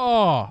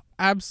 Oh,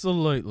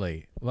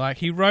 absolutely. Like,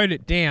 he wrote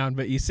it down,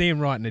 but you see him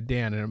writing it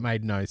down and it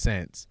made no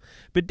sense.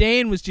 But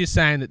Dan was just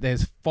saying that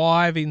there's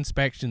 5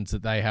 inspections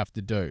that they have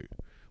to do,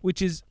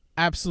 which is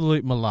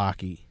absolute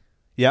malarkey.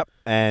 Yep.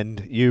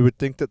 And you would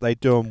think that they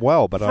do them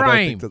well, but I don't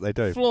Frame, think that they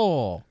do.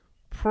 floor,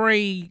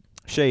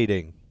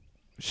 Sheeting.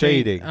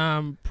 Sheeting.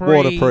 Waterproofing.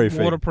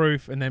 Waterproofing.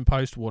 Waterproof and then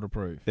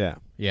post-waterproof. Yeah.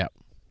 Yep.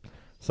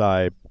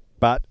 So,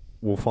 but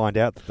we'll find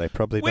out that they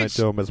probably don't Which-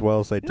 do them as well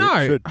as they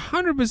No, should.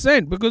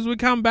 100%, because we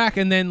come back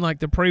and then, like,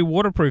 the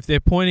pre-waterproof, they're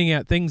pointing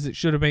out things that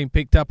should have been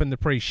picked up in the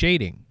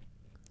pre-sheeting.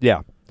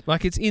 Yeah.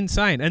 Like, it's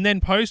insane. And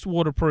then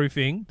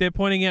post-waterproofing, they're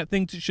pointing out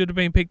things that should have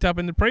been picked up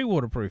in the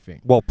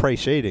pre-waterproofing, Well,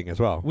 pre-sheeting as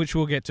well. which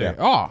we'll get to. Yeah.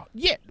 Oh,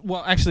 yeah.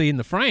 Well, actually, in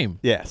the frame.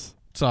 Yes.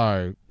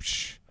 So,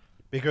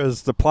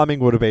 Because the plumbing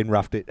would have been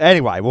roughed in.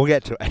 Anyway, we'll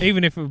get to it.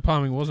 even if the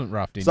plumbing wasn't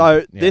roughed in. So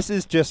yeah. this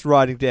is just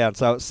writing down.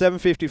 So it's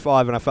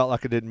 7:55 and I felt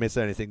like I didn't miss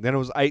anything. Then it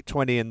was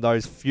 8:20 and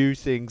those few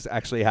things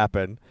actually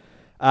happened.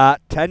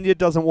 Tanya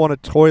doesn't want a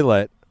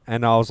toilet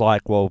and I was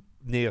like, well,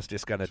 Neil's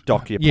just going to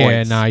dock your Yeah,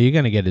 points. no, you're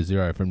going to get a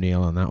 0 from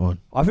Neil on that one.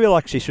 I feel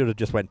like she should have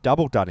just went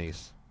double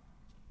dunnies.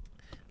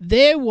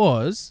 There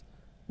was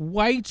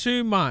way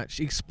too much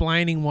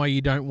explaining why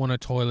you don't want a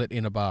toilet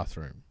in a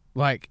bathroom.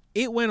 Like,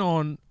 it went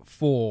on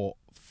for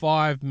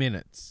 5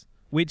 minutes,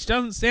 which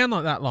doesn't sound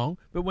like that long,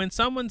 but when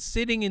someone's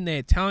sitting in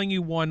there telling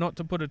you why not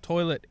to put a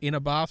toilet in a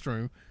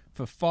bathroom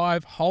for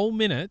 5 whole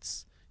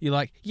minutes, you're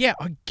like, yeah,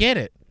 I get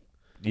it.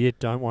 You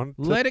don't want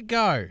to, Let it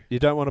go. you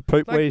don't want to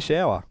poop Like- where you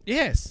shower.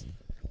 Yes.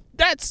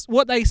 That's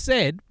what they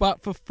said,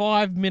 but for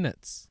 5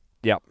 minutes.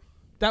 Yep.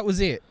 That was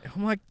it.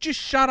 I'm like, just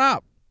shut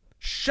up.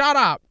 Shut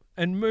up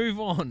and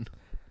move on.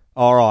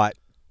 All right.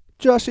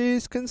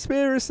 Josh's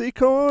Conspiracy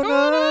Corner.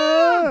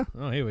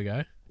 Oh, here we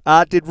go.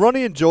 Did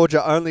Ronnie and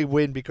Georgia only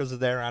win because of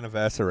their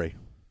anniversary?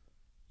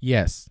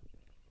 Yes.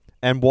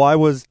 And why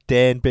was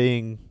Dan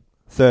being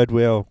third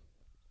wheel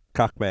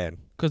cuck man?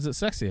 Because it's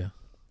sexier.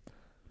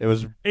 It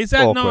was Is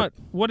that awkward. not...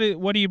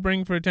 What do you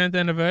bring for a 10th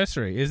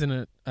anniversary? Isn't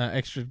it an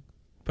extra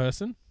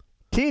person?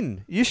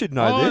 Tin. You should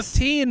know this.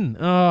 10.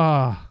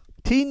 Oh.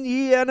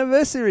 10-year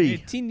anniversary. Yeah,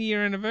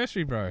 10-year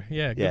anniversary, bro.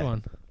 Yeah, good Yeah.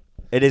 one.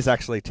 It is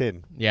actually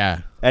tin.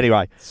 Yeah.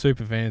 Anyway,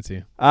 Super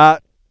fancy.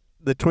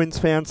 the twins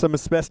found some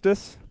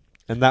asbestos,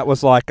 and that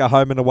was like a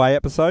home and away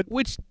episode.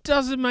 Which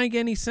doesn't make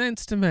any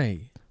sense to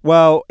me.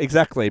 Well,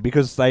 exactly,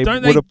 because they Don't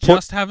would they have put...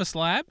 just have a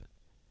slab?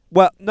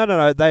 Well,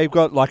 no. They've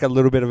got like a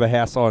little bit of a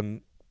house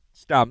on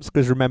stumps,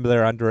 because remember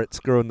they're under it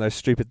screwing those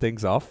stupid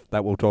things off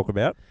that we'll talk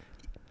about.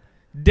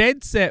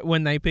 Dead set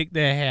when they pick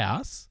their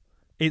house,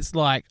 it's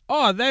like,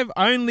 oh, they've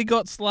only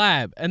got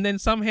slab. And then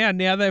somehow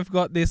now they've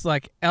got this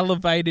like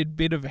elevated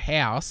bit of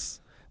house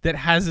that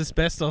has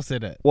asbestos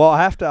in it. Well,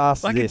 I have to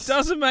ask Like, this. it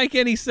doesn't make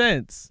any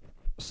sense.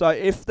 So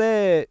if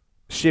they're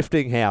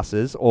shifting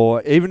houses,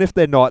 or even if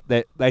they're not,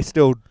 they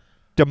still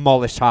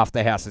demolish half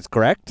the houses,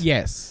 correct?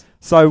 Yes.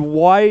 So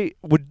why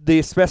would the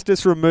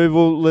asbestos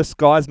removalist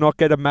guys not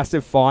get a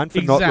massive fine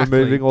for not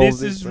removing all this of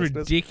the is asbestos?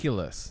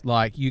 ridiculous.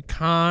 Like, you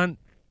can't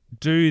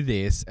do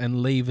this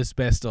and leave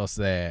asbestos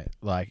there.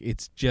 Like,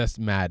 it's just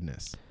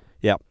madness.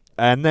 Yep.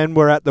 And then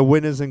we're at the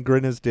Winners and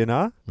Grinners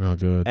dinner, Oh,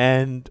 good.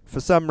 and for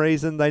some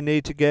reason they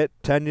need to get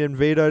Tanya and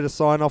Vito to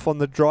sign off on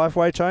the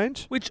driveway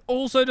change. Which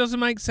also doesn't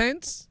make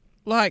sense.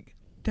 Like,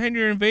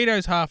 Tanya and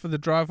Vito's half of the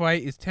driveway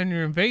is Tanya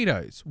and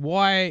Vito's.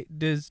 Why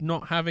does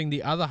not having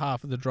the other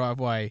half of the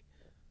driveway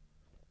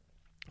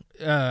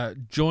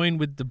join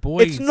with the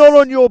boys? It's not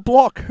on your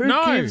block. Who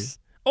No. gives?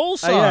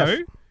 Also, AF.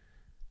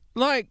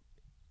 like,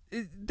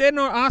 they're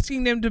not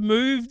asking them to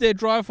move their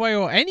driveway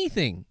or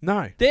anything.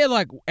 No. They're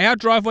like, our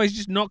driveway's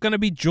just not going to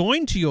be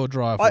joined to your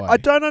driveway. I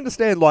don't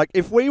understand. Like,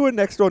 if we were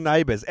next door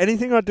neighbours,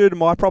 anything I do to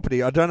my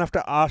property, I don't have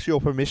to ask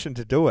your permission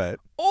to do it.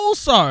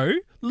 Also,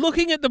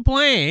 looking at the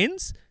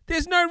plans,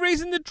 there's no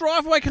reason the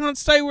driveway can't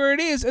stay where it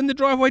is and the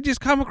driveway just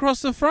come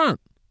across the front.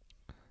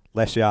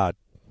 Less yard.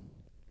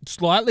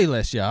 Slightly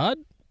less yard.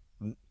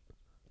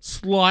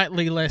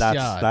 Slightly less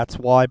yard. That's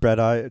why,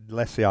 Bretto,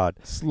 less yard.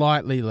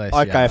 Slightly less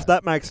yard. Okay, if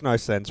that makes no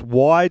sense,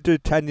 why do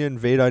Tanya and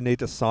Vito need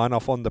to sign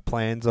off on the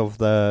plans of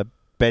the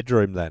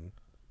bedroom then?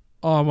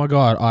 Oh my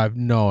God, I have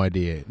no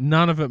idea.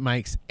 None of it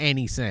makes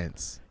any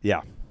sense.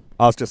 Yeah.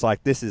 I was just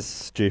like, this is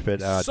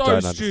stupid. And So I don't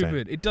understand.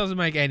 stupid. It doesn't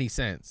make any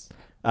sense.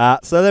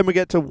 So then we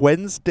get to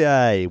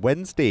Wednesday.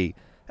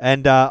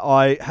 And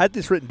I had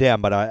this written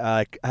down, but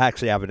I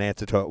actually have an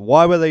answer to it.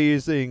 Why were they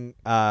using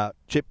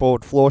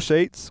chipboard floor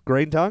sheets,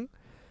 green tongue,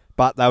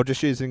 but they were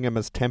just using them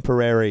as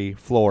temporary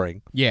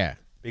flooring? Yeah.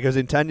 Because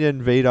in Tanya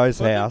and Vito's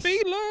house,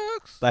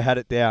 Velux. they had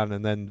it down,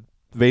 and then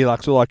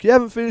Velux were like, you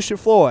haven't finished your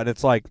floor. And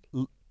it's like,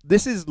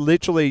 this is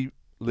literally,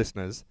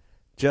 listeners,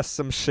 just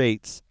some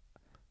sheets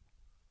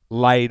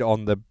laid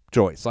on the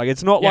joists. Like,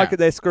 it's not Yeah. like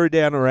they're screwed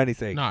down or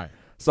anything. No.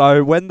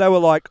 So when they were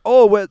like,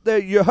 oh,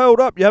 you held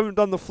up, you haven't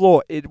done the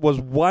floor, it was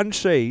one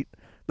sheet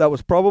that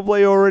was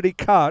probably already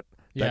cut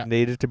Yeah. that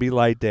needed to be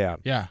laid down.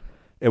 Yeah.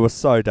 It was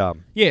so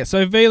dumb. Yeah,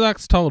 so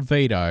Velux told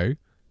Vito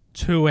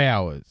 2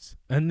 hours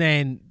and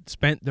then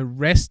spent the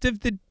rest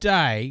of the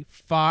day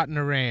farting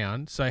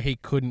around so he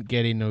couldn't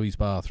get into his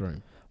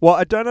bathroom. Well,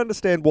 I don't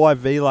understand why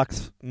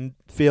Velux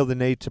feel the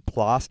need to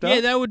plaster. Yeah,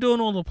 they were doing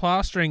all the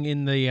plastering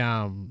in the,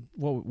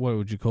 what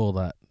would you call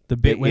that? The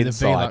bit where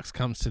inside. the Velux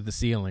comes to the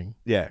ceiling.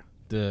 Yeah,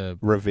 The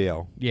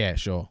reveal. Yeah,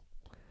 sure.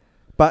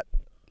 But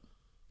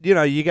you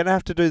know, you're going to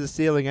have to do the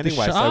ceiling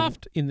anyway. The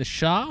shaft in the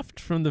shaft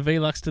from the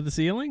Velux to the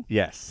ceiling.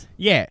 Yes.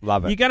 Yeah,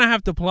 Love it. You're going to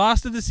have to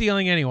plaster the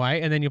ceiling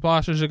anyway, and then your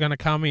plasterers are going to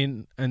come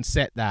in and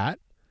set that.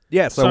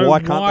 Yeah, so why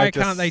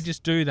can't they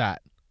just do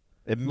that?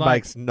 It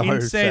Like, makes no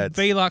instead, sense.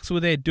 Velux were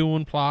there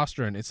doing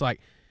plastering. It's like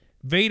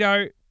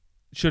Vito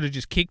should have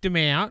just kicked him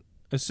out.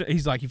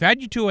 He's like, you've had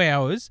your 2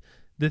 hours.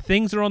 The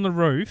things are on the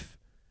roof.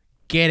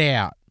 Get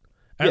out.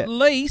 Yeah. At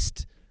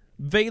least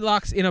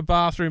Velux in a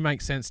bathroom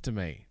makes sense to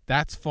me.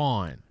 That's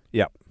fine.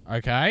 Yep.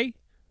 Okay?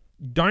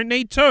 Don't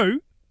need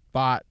 2,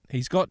 but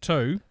he's got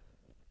 2.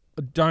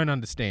 I don't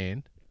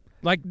understand.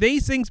 Like,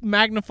 these things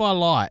magnify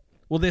light.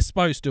 Well, they're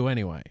supposed to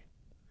anyway.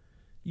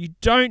 You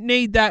don't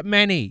need that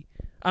many.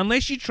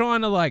 Unless you're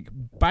trying to, like,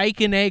 bake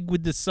an egg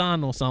with the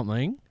sun or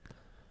something.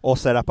 Or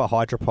set up a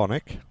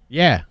hydroponic.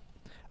 Yeah.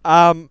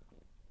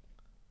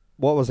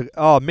 What was it?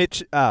 Oh,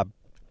 Mitch,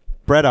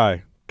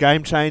 Bretto,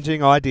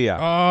 game-changing idea.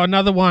 Oh,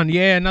 another one.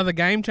 Yeah, another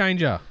game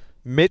changer.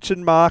 Mitch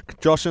and Mark,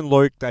 Josh and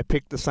Luke, they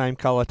picked the same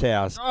colour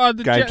towers. Oh,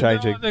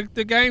 Game-changing.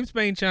 The game's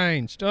been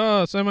changed.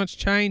 Oh, so much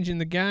change in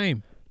the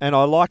game. And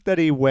I like that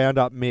he wound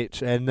up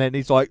Mitch, and then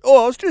he's like,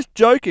 "Oh, I was just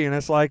joking." And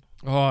it's like,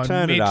 Oh,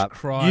 Turn it Mitch up.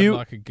 cried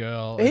like a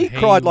girl. He and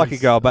cried like a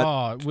girl, but-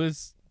 Oh, it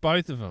was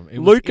both of them. It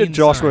Luke was and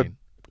Josh were insane.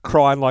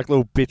 crying like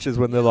little bitches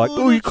when they're like,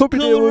 "Oh, you let's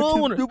copied colour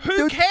our on it. idea. Who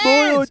That's my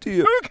cares?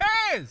 idea." Who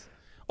cares?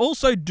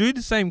 Also, do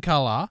the same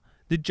colour.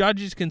 The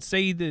judges can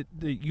see that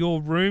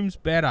your room's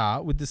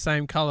better with the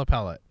same colour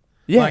palette.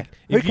 Yeah, Like,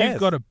 who if cares? you've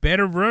got a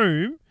better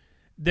room,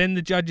 then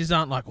the judges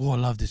aren't like, oh, I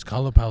love this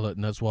colour palette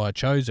and that's why I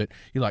chose it.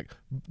 You're like,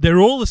 they're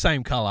all the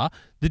same colour.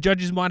 The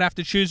judges might have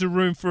to choose a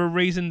room for a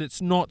reason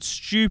that's not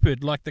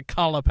stupid, like the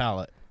colour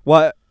palette.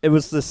 Well, it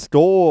was the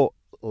store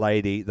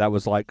lady that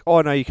was like,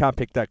 "Oh, no, you can't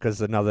pick that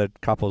because another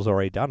couple's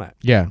already done it."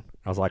 Yeah.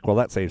 I was like, "Well,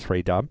 that seems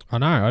pretty dumb." I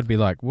know. I'd be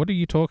like, what are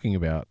you talking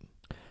about?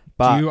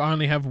 But Do you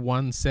only have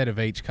one set of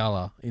each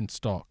colour in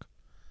stock?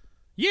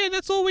 Yeah,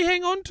 that's all we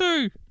hang on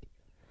to.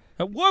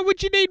 Why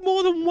would you need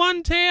more than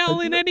one towel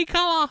in any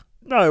colour?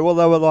 no, well,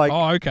 they were like,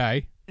 Oh,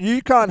 okay.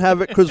 "You can't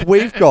have it because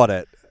we've got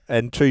it."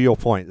 And to your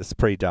point, it's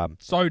pretty dumb.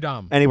 So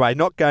dumb. Anyway,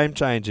 not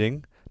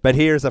game-changing, but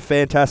here's a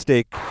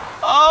fantastic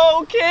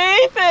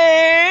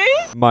Okay,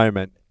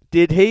 moment.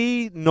 Did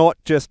he not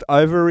just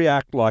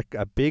overreact like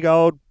a big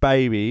old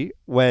baby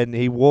when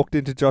he walked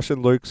into Josh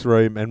and Luke's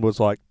room and was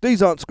like,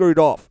 "These aren't screwed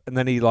off," and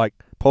then he like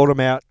pulled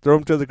them out, threw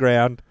them to the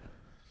ground?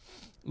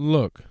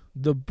 Look,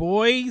 the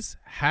boys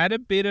had a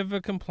bit of a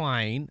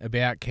complaint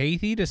about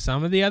Keithy to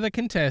some of the other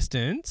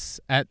contestants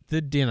at the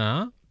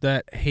dinner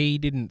that he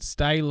didn't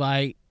stay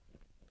late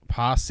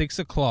past 6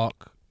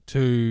 o'clock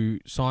to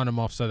sign them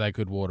off so they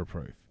could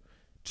waterproof.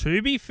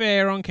 To be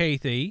fair on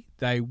Keithy,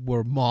 they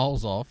were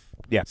miles off.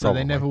 Yeah, So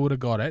probably. they never would have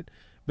got it.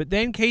 But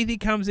then Keithy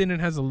comes in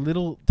and has a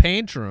little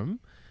tantrum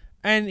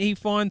and he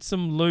finds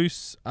some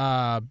loose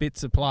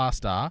bits of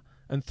plaster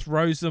and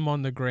throws them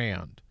on the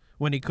ground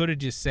when he could have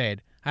just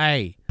said,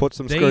 hey, Put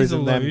some these screws are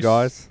in them, loose,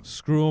 guys.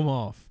 Screw them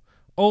off.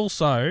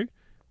 Also,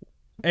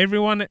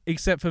 everyone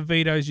except for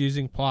Vito's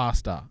using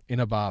plaster in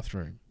a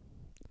bathroom.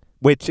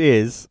 Which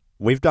is,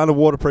 we've done a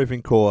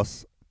waterproofing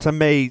course. To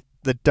me,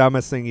 the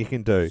dumbest thing you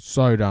can do.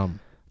 So dumb.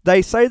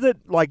 They say that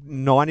like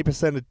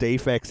 90% of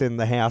defects in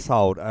the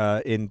household are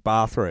in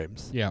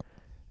bathrooms. Yeah.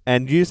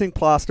 And using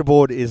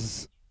plasterboard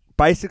is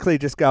basically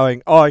just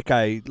going, "Oh,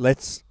 okay,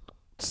 let's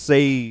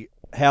see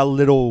how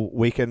little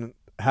we can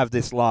have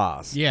this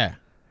last." Yeah.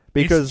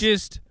 Because it's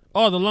just,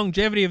 the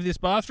longevity of this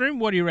bathroom,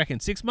 what do you reckon,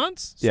 6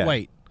 months? Yeah.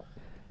 Sweet.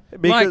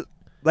 because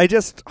they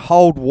just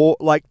hold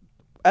like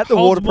at the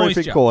Holds waterproofing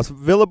moisture. course,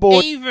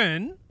 Villaboard.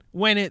 Even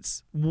when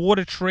it's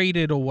water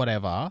treated or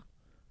whatever,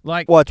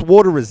 like Well, it's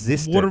water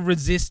resistant. water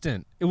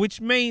resistant,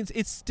 which means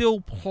it's still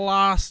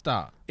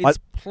plaster. It's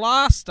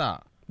plaster.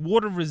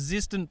 Water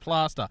resistant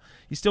plaster.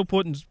 You're still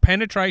putting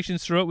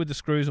penetrations through it with the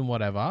screws and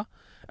whatever.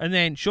 And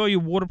then, sure, you're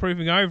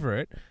waterproofing over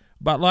it.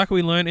 But like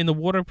we learned in the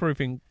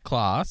waterproofing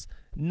class,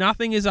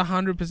 nothing is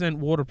 100%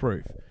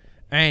 waterproof.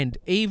 And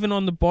even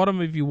on the bottom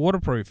of your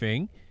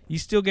waterproofing, you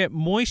still get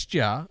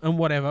moisture and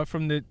whatever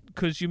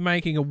because you're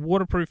making a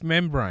waterproof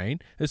membrane.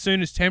 As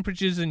soon as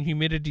temperatures and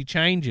humidity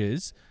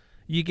changes,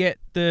 you get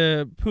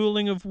the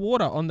pooling of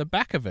water on the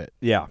back of it.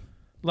 Yeah.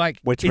 Like,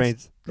 Which it's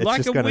means it's like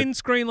just a gonna-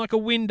 windscreen, like a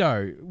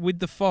window with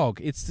the fog.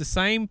 It's the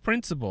same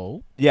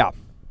principle. Yeah.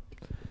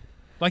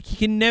 Like, you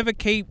can never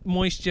keep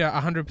moisture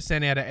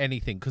 100% out of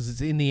anything because it's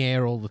in the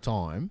air all the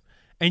time.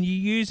 And you're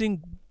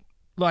using,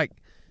 like,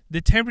 the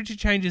temperature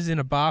changes in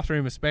a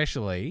bathroom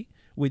especially,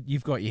 with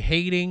you've got your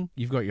heating,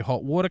 you've got your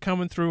hot water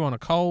coming through on a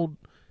cold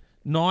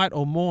night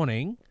or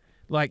morning.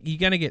 Like, you're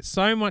going to get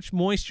so much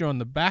moisture on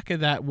the back of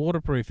that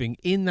waterproofing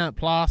in that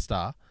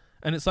plaster.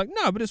 And it's like,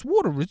 no, but it's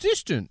water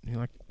resistant. You're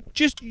like,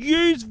 just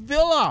use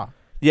Villa.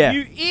 Yeah.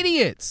 You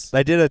idiots.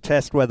 They did a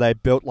test where they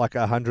built like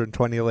a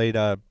 120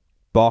 litre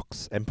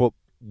box and put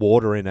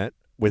water in it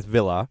with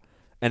Villa,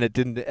 and it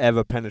didn't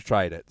ever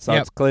penetrate it. So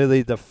Yep. it's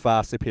clearly the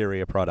far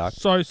superior product.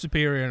 So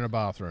superior in a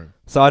bathroom.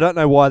 So I don't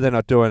know why they're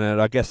not doing it.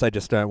 I guess they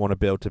just don't want to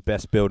build to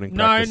best building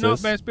practices. No,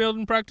 not best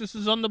building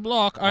practices on the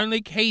block.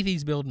 Only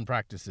Keithy's building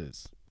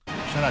practices.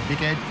 Shut up,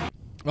 dickhead.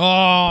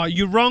 Oh,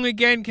 you're wrong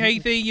again,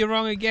 Keithy. You're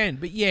wrong again.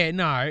 But yeah,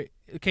 no.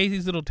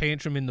 Keithy's little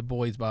tantrum in the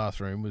boys'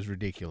 bathroom was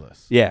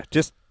ridiculous. Yeah,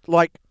 just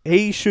like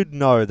he should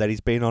know that he's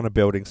been on a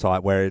building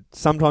site where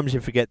sometimes you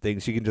forget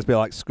things. You can just be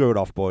like, screw it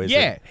off, boys.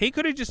 Yeah, he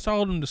could have just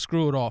told him to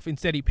screw it off.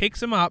 Instead, he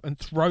picks them up and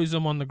throws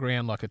them on the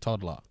ground like a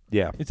toddler.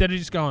 Yeah. Instead of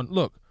just going,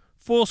 look,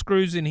 4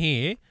 screws in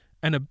here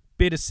and a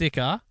bit of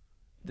sicker,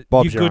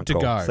 Bob's you're your good to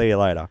uncle. go. See you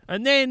later.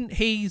 And then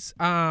he's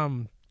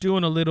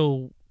doing a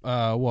little,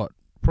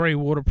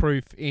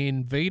 pre-waterproof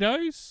in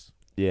Vito's.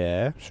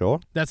 Yeah, sure.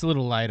 That's a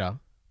little later.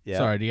 Yeah.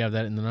 Sorry, do you have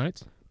that in the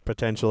notes?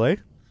 Potentially.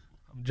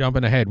 I'm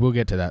jumping ahead. We'll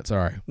get to that.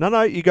 Sorry.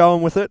 No, you go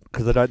on with it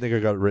because I don't think I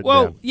got it written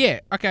Well, down. yeah.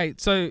 Okay,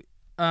 so,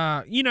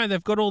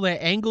 they've got all their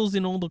angles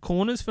in all the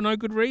corners for no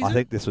good reason. I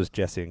think this was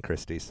Jesse and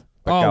Christie's.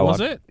 But Oh, go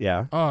was on. it?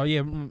 Yeah. Oh,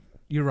 yeah.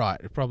 You're right.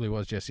 It probably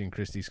was Jesse and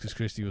Christie's because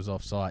Christie was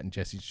off site and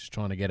Jesse's just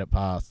trying to get it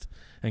past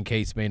and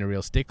Keith's been a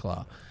real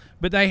stickler.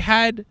 But they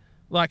had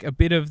like a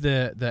bit of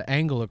the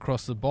angle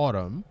across the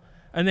bottom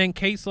and then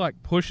Keith's like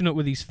pushing it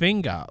with his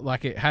finger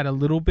like it had a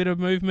little bit of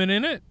movement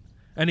in it.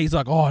 And he's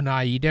like, oh, no,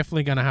 you're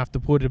definitely going to have to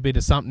put a bit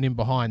of something in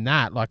behind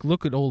that. Like,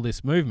 look at all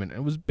this movement.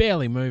 It was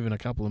barely moving a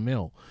couple of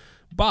mil.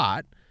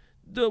 But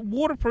the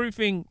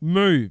waterproofing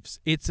moves.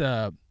 It's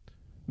a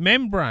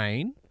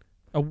membrane,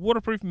 a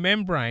waterproof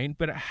membrane,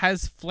 but it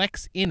has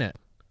flex in it.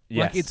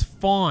 Yes. Like, it's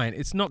fine.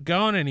 It's not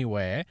going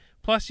anywhere.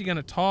 Plus, you're going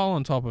to tile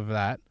on top of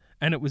that.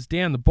 And it was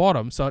down the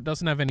bottom, so it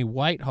doesn't have any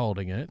weight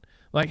holding it.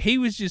 Like, he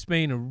was just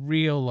being a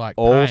real, like,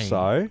 pain.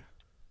 Also,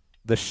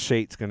 the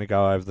sheet's going to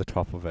go over the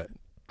top of it.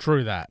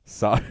 True that.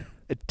 So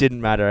it didn't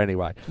matter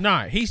anyway. No,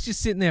 he's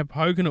just sitting there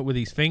poking it with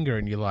his finger,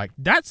 and you're like,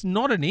 that's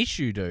not an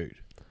issue, dude.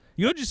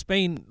 You're just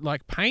being,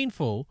 like,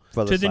 painful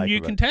For the to the sake new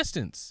of it.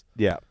 contestants.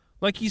 Yeah.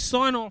 Like, you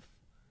sign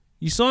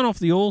off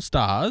the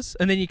All-Stars,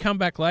 and then you come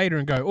back later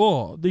and go,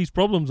 oh, these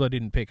problems I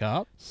didn't pick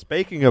up.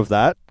 Speaking of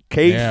that,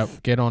 Keith, Yeah,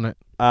 get on it.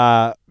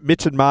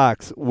 Mitch and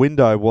Mark's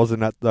window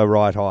wasn't at the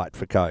right height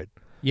for code.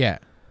 Yeah.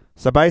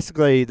 So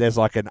basically, there's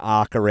like an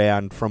arc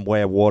around from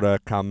where water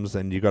comes,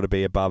 and you've got to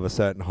be above a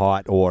certain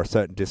height or a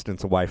certain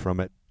distance away from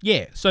it.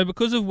 Yeah, so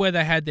because of where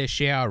they had their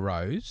shower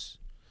rows,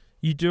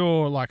 you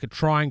do like a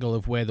triangle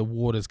of where the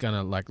water's going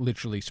to like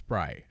literally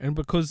spray. And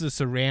because the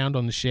surround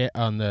on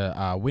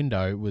the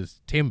window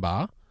was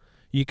timber,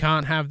 you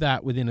can't have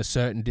that within a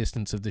certain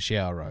distance of the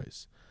shower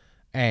rows.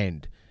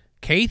 And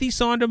Keithy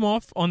signed them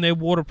off on their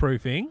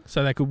waterproofing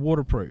so they could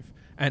waterproof.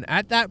 And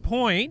at that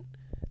point,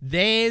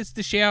 there's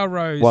the shower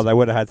rows. Well, they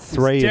would have had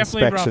 3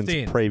 definitely roughed inspections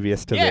in.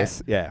 previous to Yeah.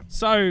 this. Yeah.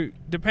 So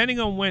depending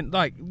on when,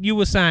 like you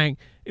were saying,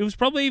 it was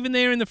probably even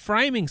there in the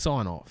framing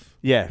sign-off.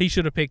 Yeah. He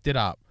should have picked it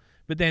up.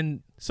 But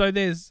then, so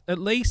there's at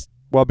least,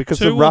 Well, because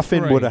 2 the or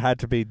roughing 3. would have had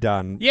to be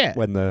done Yeah.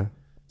 when the...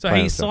 so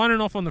Right, he's so-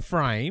 signing off on the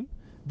frame,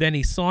 then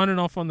he's signing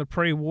off on the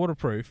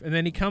pre-waterproof, and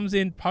then he comes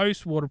in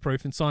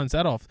post-waterproof and signs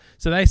that off.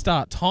 So they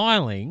start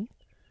tiling.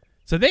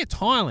 So they're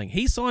tiling.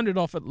 He signed it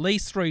off at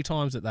least 3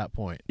 times at that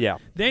point. Yeah.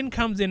 Then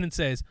comes in and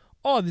says,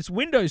 oh, this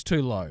window's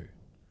too low.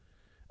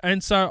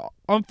 And so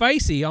on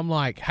Facey, I'm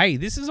like, hey,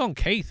 this is on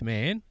Keith,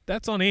 man.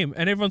 That's on him.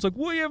 And everyone's like,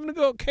 what are you having a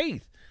go at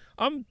Keith?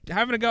 I'm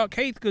having a go at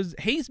Keith because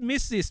he's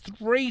missed this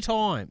 3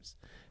 times.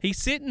 He's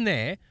sitting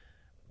there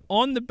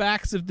on the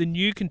backs of the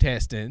new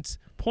contestants,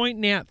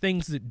 pointing out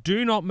things that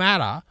do not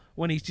matter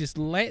when he's just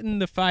letting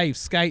the faves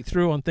skate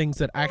through on things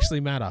that actually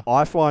matter.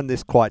 I find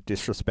this quite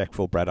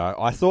disrespectful, Bretto.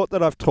 I thought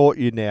that I've taught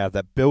you now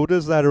that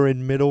builders that are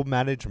in middle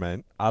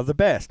management are the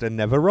best and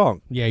never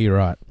wrong. Yeah, you're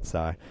right.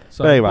 So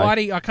So, anyway.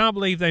 Blighty, I can't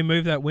believe they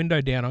moved that window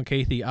down on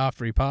Keithy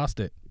after he passed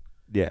it.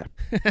 yeah.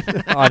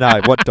 I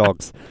know. What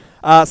dogs.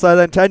 So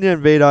then Tanya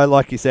and Vito,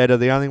 like you said, are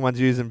the only ones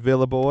using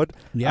Villa board.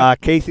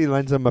 Yep. Keithy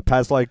lends them a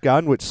Paslo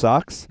gun, which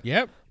sucks.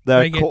 Yep. The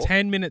They get co-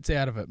 10 minutes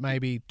out of it,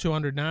 maybe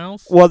 200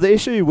 nails. Well, the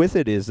issue with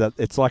it is that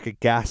it's like a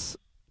gas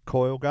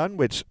coil gun,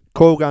 which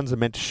coil guns are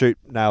meant to shoot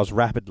nails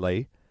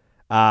rapidly.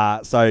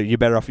 So you're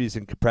better off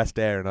using compressed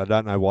air, and I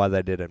don't know why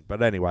they didn't.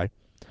 But anyway,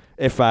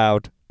 it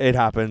failed. It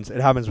happens.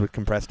 It happens with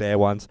compressed air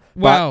ones.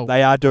 Well, but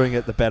they are doing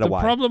it the better The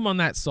way. problem on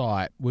that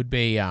site would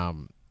be,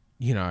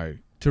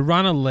 to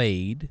run a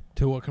lead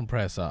to a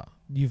compressor,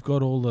 you've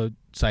got all the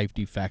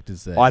safety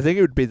factors there. I think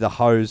it would be the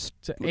hose,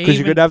 So because you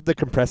even- could have the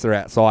compressor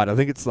outside. I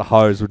think it's the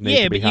hose would need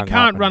yeah, to be but you hung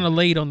can't up run and- a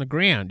lead on the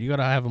ground. You got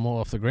to have them all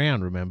off the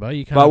ground. Remember,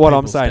 you can't. But have what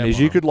I'm people saying step is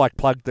on you them. could like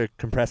plug the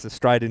compressor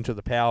straight into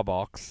the power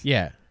box,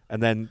 Yeah,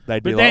 and then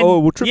they'd but be then like, "Oh,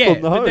 we'll trip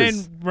on the but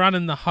hose." then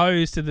running the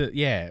hose to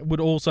the would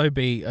also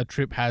be a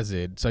trip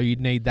hazard. So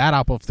you'd need that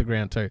up off the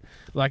ground too.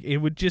 Like it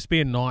would just be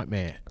a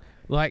nightmare.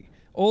 Like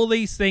all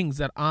these things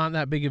that aren't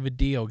that big of a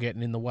deal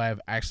getting in the way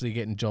of actually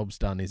getting jobs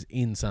done is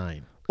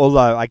insane.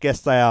 Although I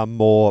guess they are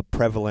more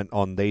prevalent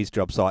on these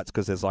job sites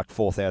because there's like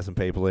 4,000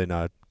 people in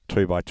a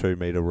 2x2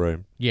 meter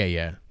room. Yeah,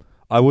 yeah.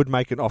 I would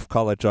make an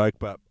off-color joke,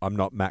 but I'm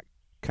not Matt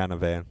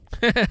Canavan.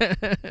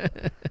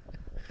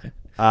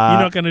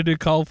 You're not going to do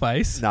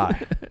coalface. No.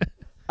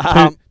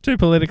 Too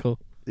political.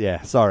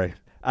 Yeah, sorry.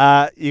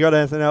 You got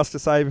anything else to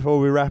say before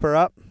we wrap her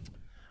up?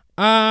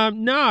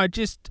 No,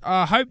 just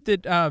hope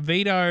that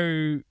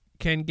Vito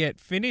can get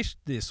finished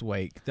this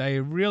week.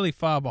 They're really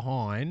far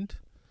behind.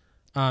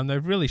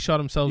 They've really shot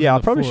themselves in Yeah, the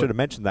I probably foot. should have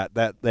mentioned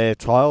that their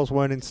tiles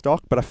weren't in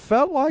stock, but I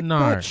felt like No.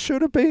 that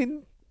should have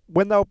been,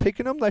 when they were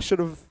picking them, they should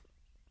have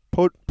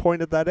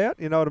pointed that out.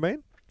 You know what I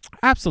mean?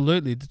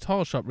 Absolutely, the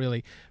tile shop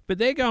really. But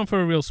they're going for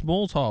a real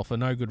small tile for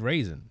no good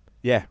reason.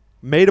 Yeah.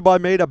 Meter by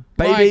meter,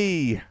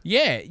 baby.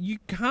 Yeah, you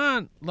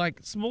can't, like,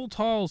 small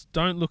tiles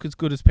don't look as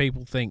good as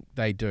people think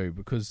they do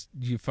because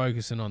you're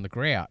focusing on the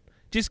grout.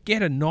 Just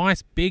get a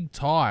nice big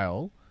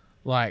tile,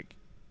 like,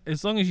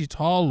 as long as your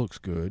tile looks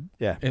good,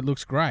 Yeah. it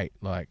looks great.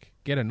 Like,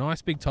 get a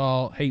nice big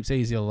tile, heaps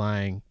easier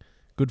laying,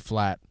 good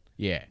flat,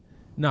 yeah.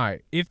 No,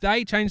 if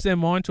they change their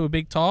mind to a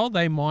big tile,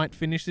 they might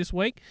finish this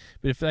week,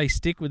 but if they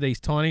stick with these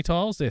tiny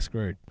tiles, they're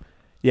screwed.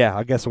 Yeah,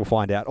 I guess we'll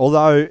find out.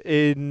 Although,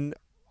 in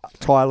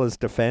Tyler's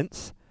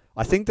defence,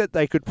 I think that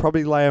they could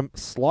probably lay them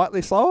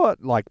slightly slower,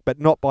 like, but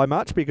not by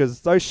much,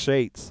 because those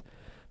sheets,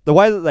 the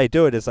way that they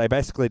do it is they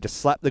basically just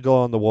slap the glue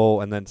on the wall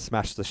and then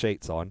smash the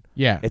sheets on.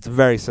 Yeah. It's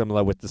very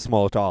similar with the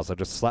smaller tiles. They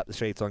just slap the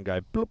sheets on,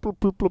 go bloop, bloop,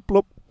 bloop, bloop,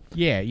 bloop.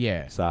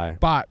 Yeah. So,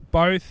 But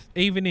both,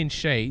 even in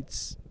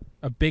sheets,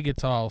 a bigger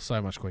tile so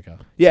much quicker.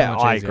 yeah, So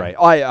much I easier. agree.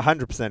 I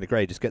 100%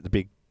 agree. Just get the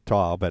big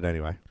tile, but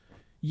anyway.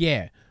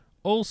 Yeah.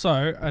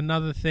 Also,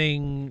 another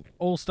thing,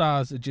 All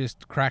Stars are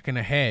just cracking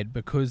ahead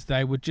because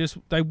they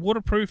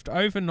waterproofed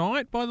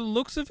overnight by the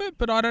looks of it,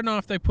 but I don't know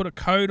if they put a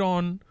coat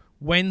on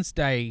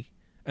Wednesday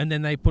and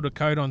then they put a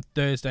coat on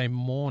Thursday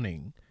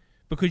morning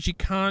because you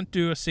can't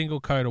do a single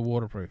coat of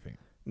waterproofing.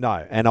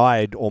 No, and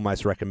I'd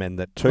almost recommend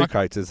that two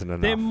coats isn't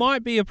enough. There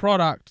might be a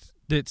product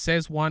that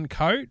says one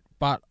coat,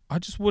 but I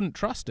just wouldn't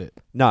trust it.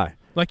 No.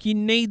 Like, you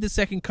need the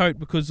second coat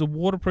because the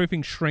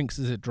waterproofing shrinks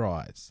as it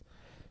dries.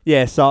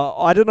 Yeah, so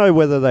I don't know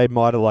whether they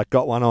might have like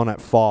got one on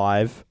at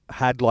 5,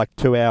 had like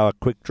 2-hour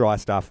quick dry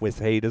stuff with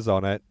heaters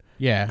on it,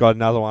 Yeah. got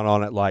another one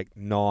on at like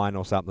 9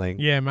 or something,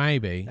 Yeah,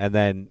 maybe. and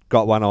then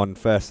got one on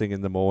first thing in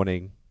the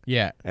morning,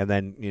 Yeah. and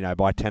then,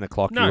 by 10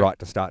 o'clock No, you're right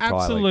to start tiling.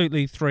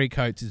 Absolutely 3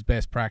 coats is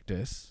best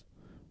practice,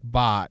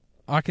 but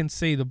I can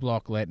see the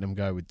block letting them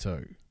go with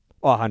 2.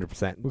 Oh, 100%.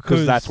 Because-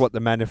 Because that's what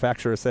the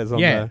manufacturer says on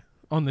the...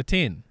 on the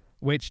tin,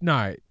 which,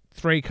 no,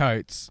 3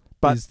 coats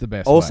But is the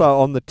best Also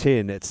way. on the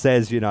tin it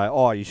says, you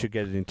should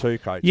get it in 2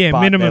 coats. Yeah, but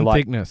they're minimum like,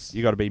 thickness.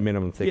 You got to be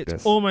minimum thickness.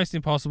 It's almost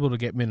impossible to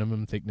get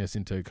minimum thickness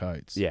in 2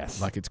 coats. Yes.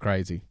 Like, it's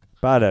crazy.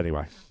 But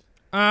anyway.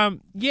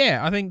 Yeah,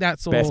 I think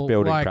that's all. Best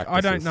building like,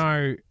 I don't practices.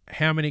 know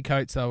how many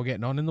coats they were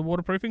getting on in the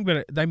waterproofing,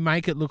 but they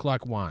make it look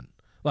like one.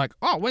 Like,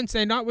 oh,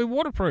 Wednesday night we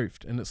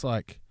waterproofed, and it's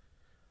like,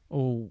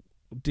 oh,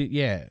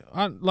 yeah.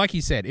 Like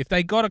you said, if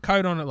they got a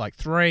coat on at like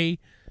 3,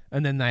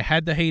 and then they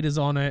had the heaters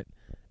on it,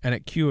 and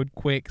it cured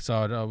quick,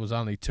 so it was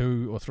only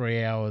 2 or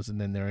 3 hours,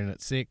 and then they're in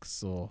at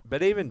 6, or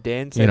But even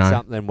Dan said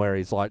something where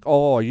he's like,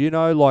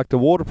 like the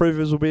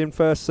waterproofers will be in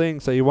first thing,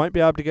 so you won't be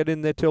able to get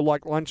in there till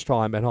like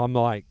lunchtime. And I'm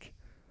like,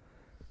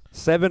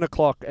 7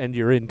 o'clock and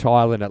you're in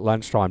tiling at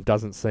lunchtime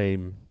doesn't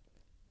seem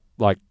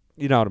like,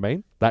 you know what I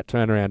mean? That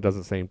turnaround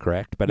doesn't seem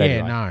correct. But yeah,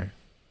 anyway.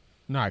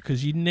 no,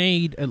 because you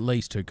need at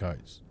least 2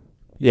 coats.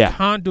 Yeah.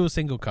 Can't do a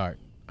single coat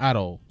at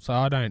all. So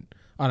I don't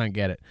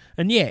get it.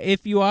 And yeah,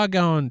 if you are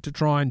going to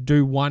try and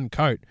do one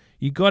coat,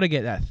 you got to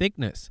get that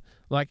thickness.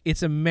 Like,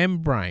 it's a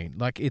membrane.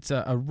 Like, it's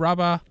a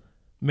rubber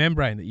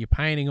membrane that you're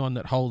painting on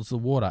that holds the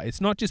water. It's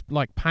not just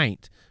like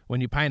paint. When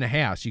you paint a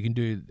house, you can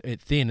do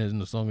it thin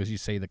as long as you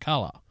see the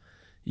color.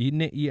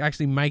 You're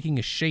actually making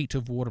a sheet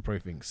of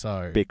waterproofing.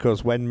 So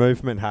Because when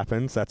movement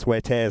happens, that's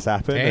where tears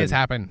happen. tears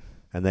happen.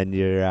 And then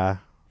you're Yeah,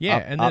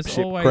 up, and up there's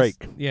ship always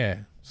creek. yeah.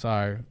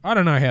 So I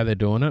don't know how they're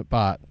doing it,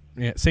 but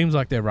yeah, it seems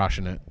like they're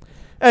rushing it.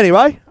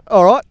 Anyway,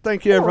 all right.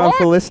 Thank you, everyone, right.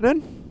 for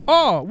listening.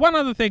 Oh, one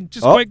other thing,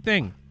 just Oh. quick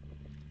thing.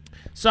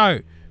 So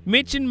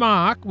Mitch and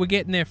Mark were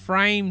getting their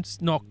frames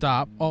knocked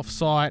up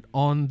off-site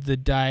on the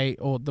day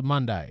or the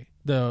Monday,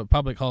 the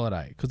public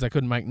holiday, because they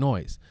couldn't make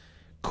noise.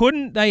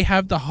 Couldn't they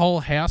have the whole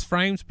house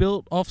frames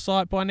built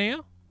off-site by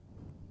now?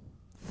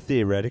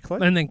 Theoretically.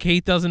 And then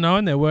Keith doesn't know,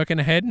 and they're working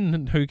ahead,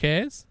 and who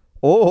cares?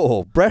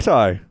 Oh,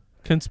 Bretto.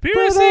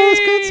 Conspiracy! Bretto's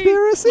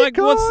conspiracy Like,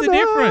 what's the corner.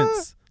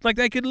 difference? Like,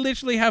 they could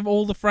literally have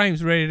all the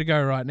frames ready to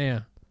go right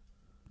now.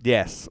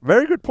 Yes.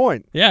 Very good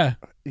point. Yeah.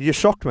 You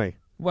shocked me.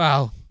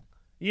 Well,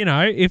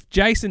 if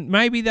Jason,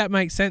 maybe that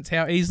makes sense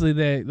how easily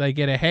they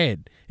get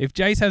ahead. If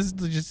Jace has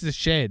just a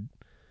shed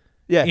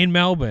Yeah. in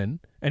Melbourne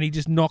and he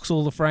just knocks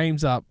all the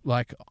frames up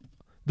like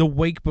the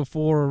week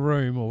before a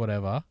room or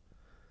whatever,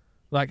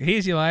 like,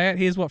 here's your layout,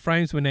 here's what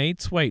frames we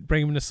need, sweet,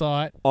 bring them to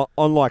site.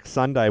 On like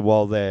Sunday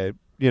while they're,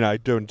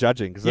 doing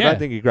judging, because I Yeah. don't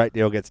think a great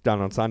deal gets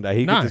done on Sunday.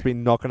 He No. could just be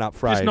knocking up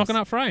frames. Just knocking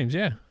up frames,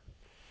 yeah,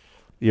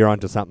 You're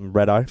onto something,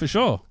 Bretto. for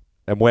sure.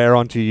 And we're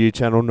onto you,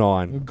 Channel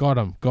 9. Got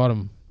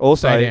him.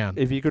 Also, Stay down.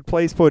 if you could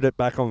please put it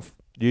back on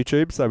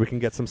YouTube so we can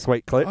get some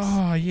sweet clips.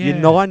 Oh, yeah. Your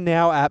 9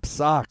 Now app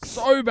sucks.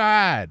 So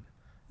bad.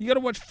 You got to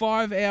watch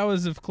 5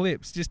 hours of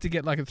clips just to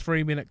get like a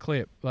 3-minute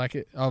clip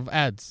of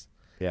ads.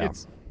 Yeah.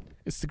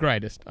 It's the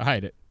greatest. I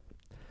hate it.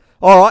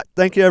 All right.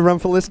 Thank you, everyone,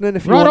 for listening.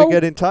 If you want Righto. to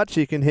get in touch,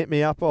 you can hit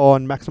me up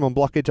on Maximum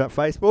Blockage at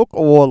Facebook,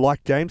 or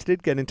like James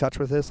did, get in touch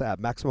with us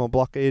at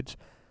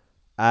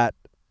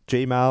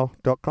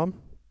maximumblockage@gmail.com.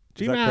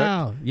 Is that correct?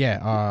 Gmail.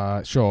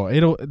 Yeah. Sure.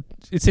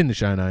 It's in the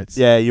show notes.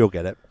 Yeah, you'll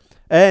get it.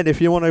 And if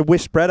you want to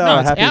wish Bretto No, a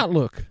it's happy...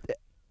 Outlook.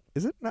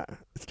 Is it? No,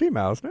 it's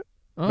Gmail, isn't it?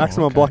 Oh,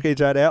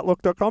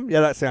 MaximumBlockage@outlook.com.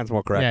 Yeah, that sounds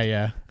more correct.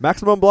 Yeah.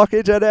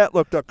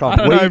 MaximumBlockage@outlook.com. I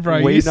don't know,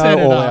 bro. We You set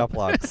know it all up. our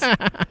plugs.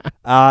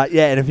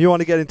 And if you want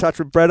to get in touch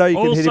with Bretto, you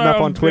can hit him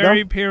up on Twitter.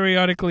 Very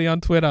periodically on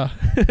Twitter.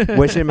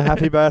 Wish him a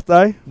happy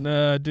birthday.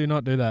 No, do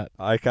not do that.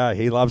 Okay,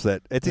 he loves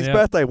it. It's his Yeah.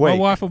 birthday My week.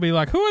 wife will be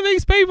like, "Who are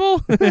these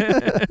people?"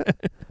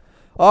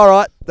 All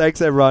right. Thanks,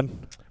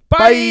 everyone.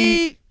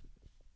 Bye.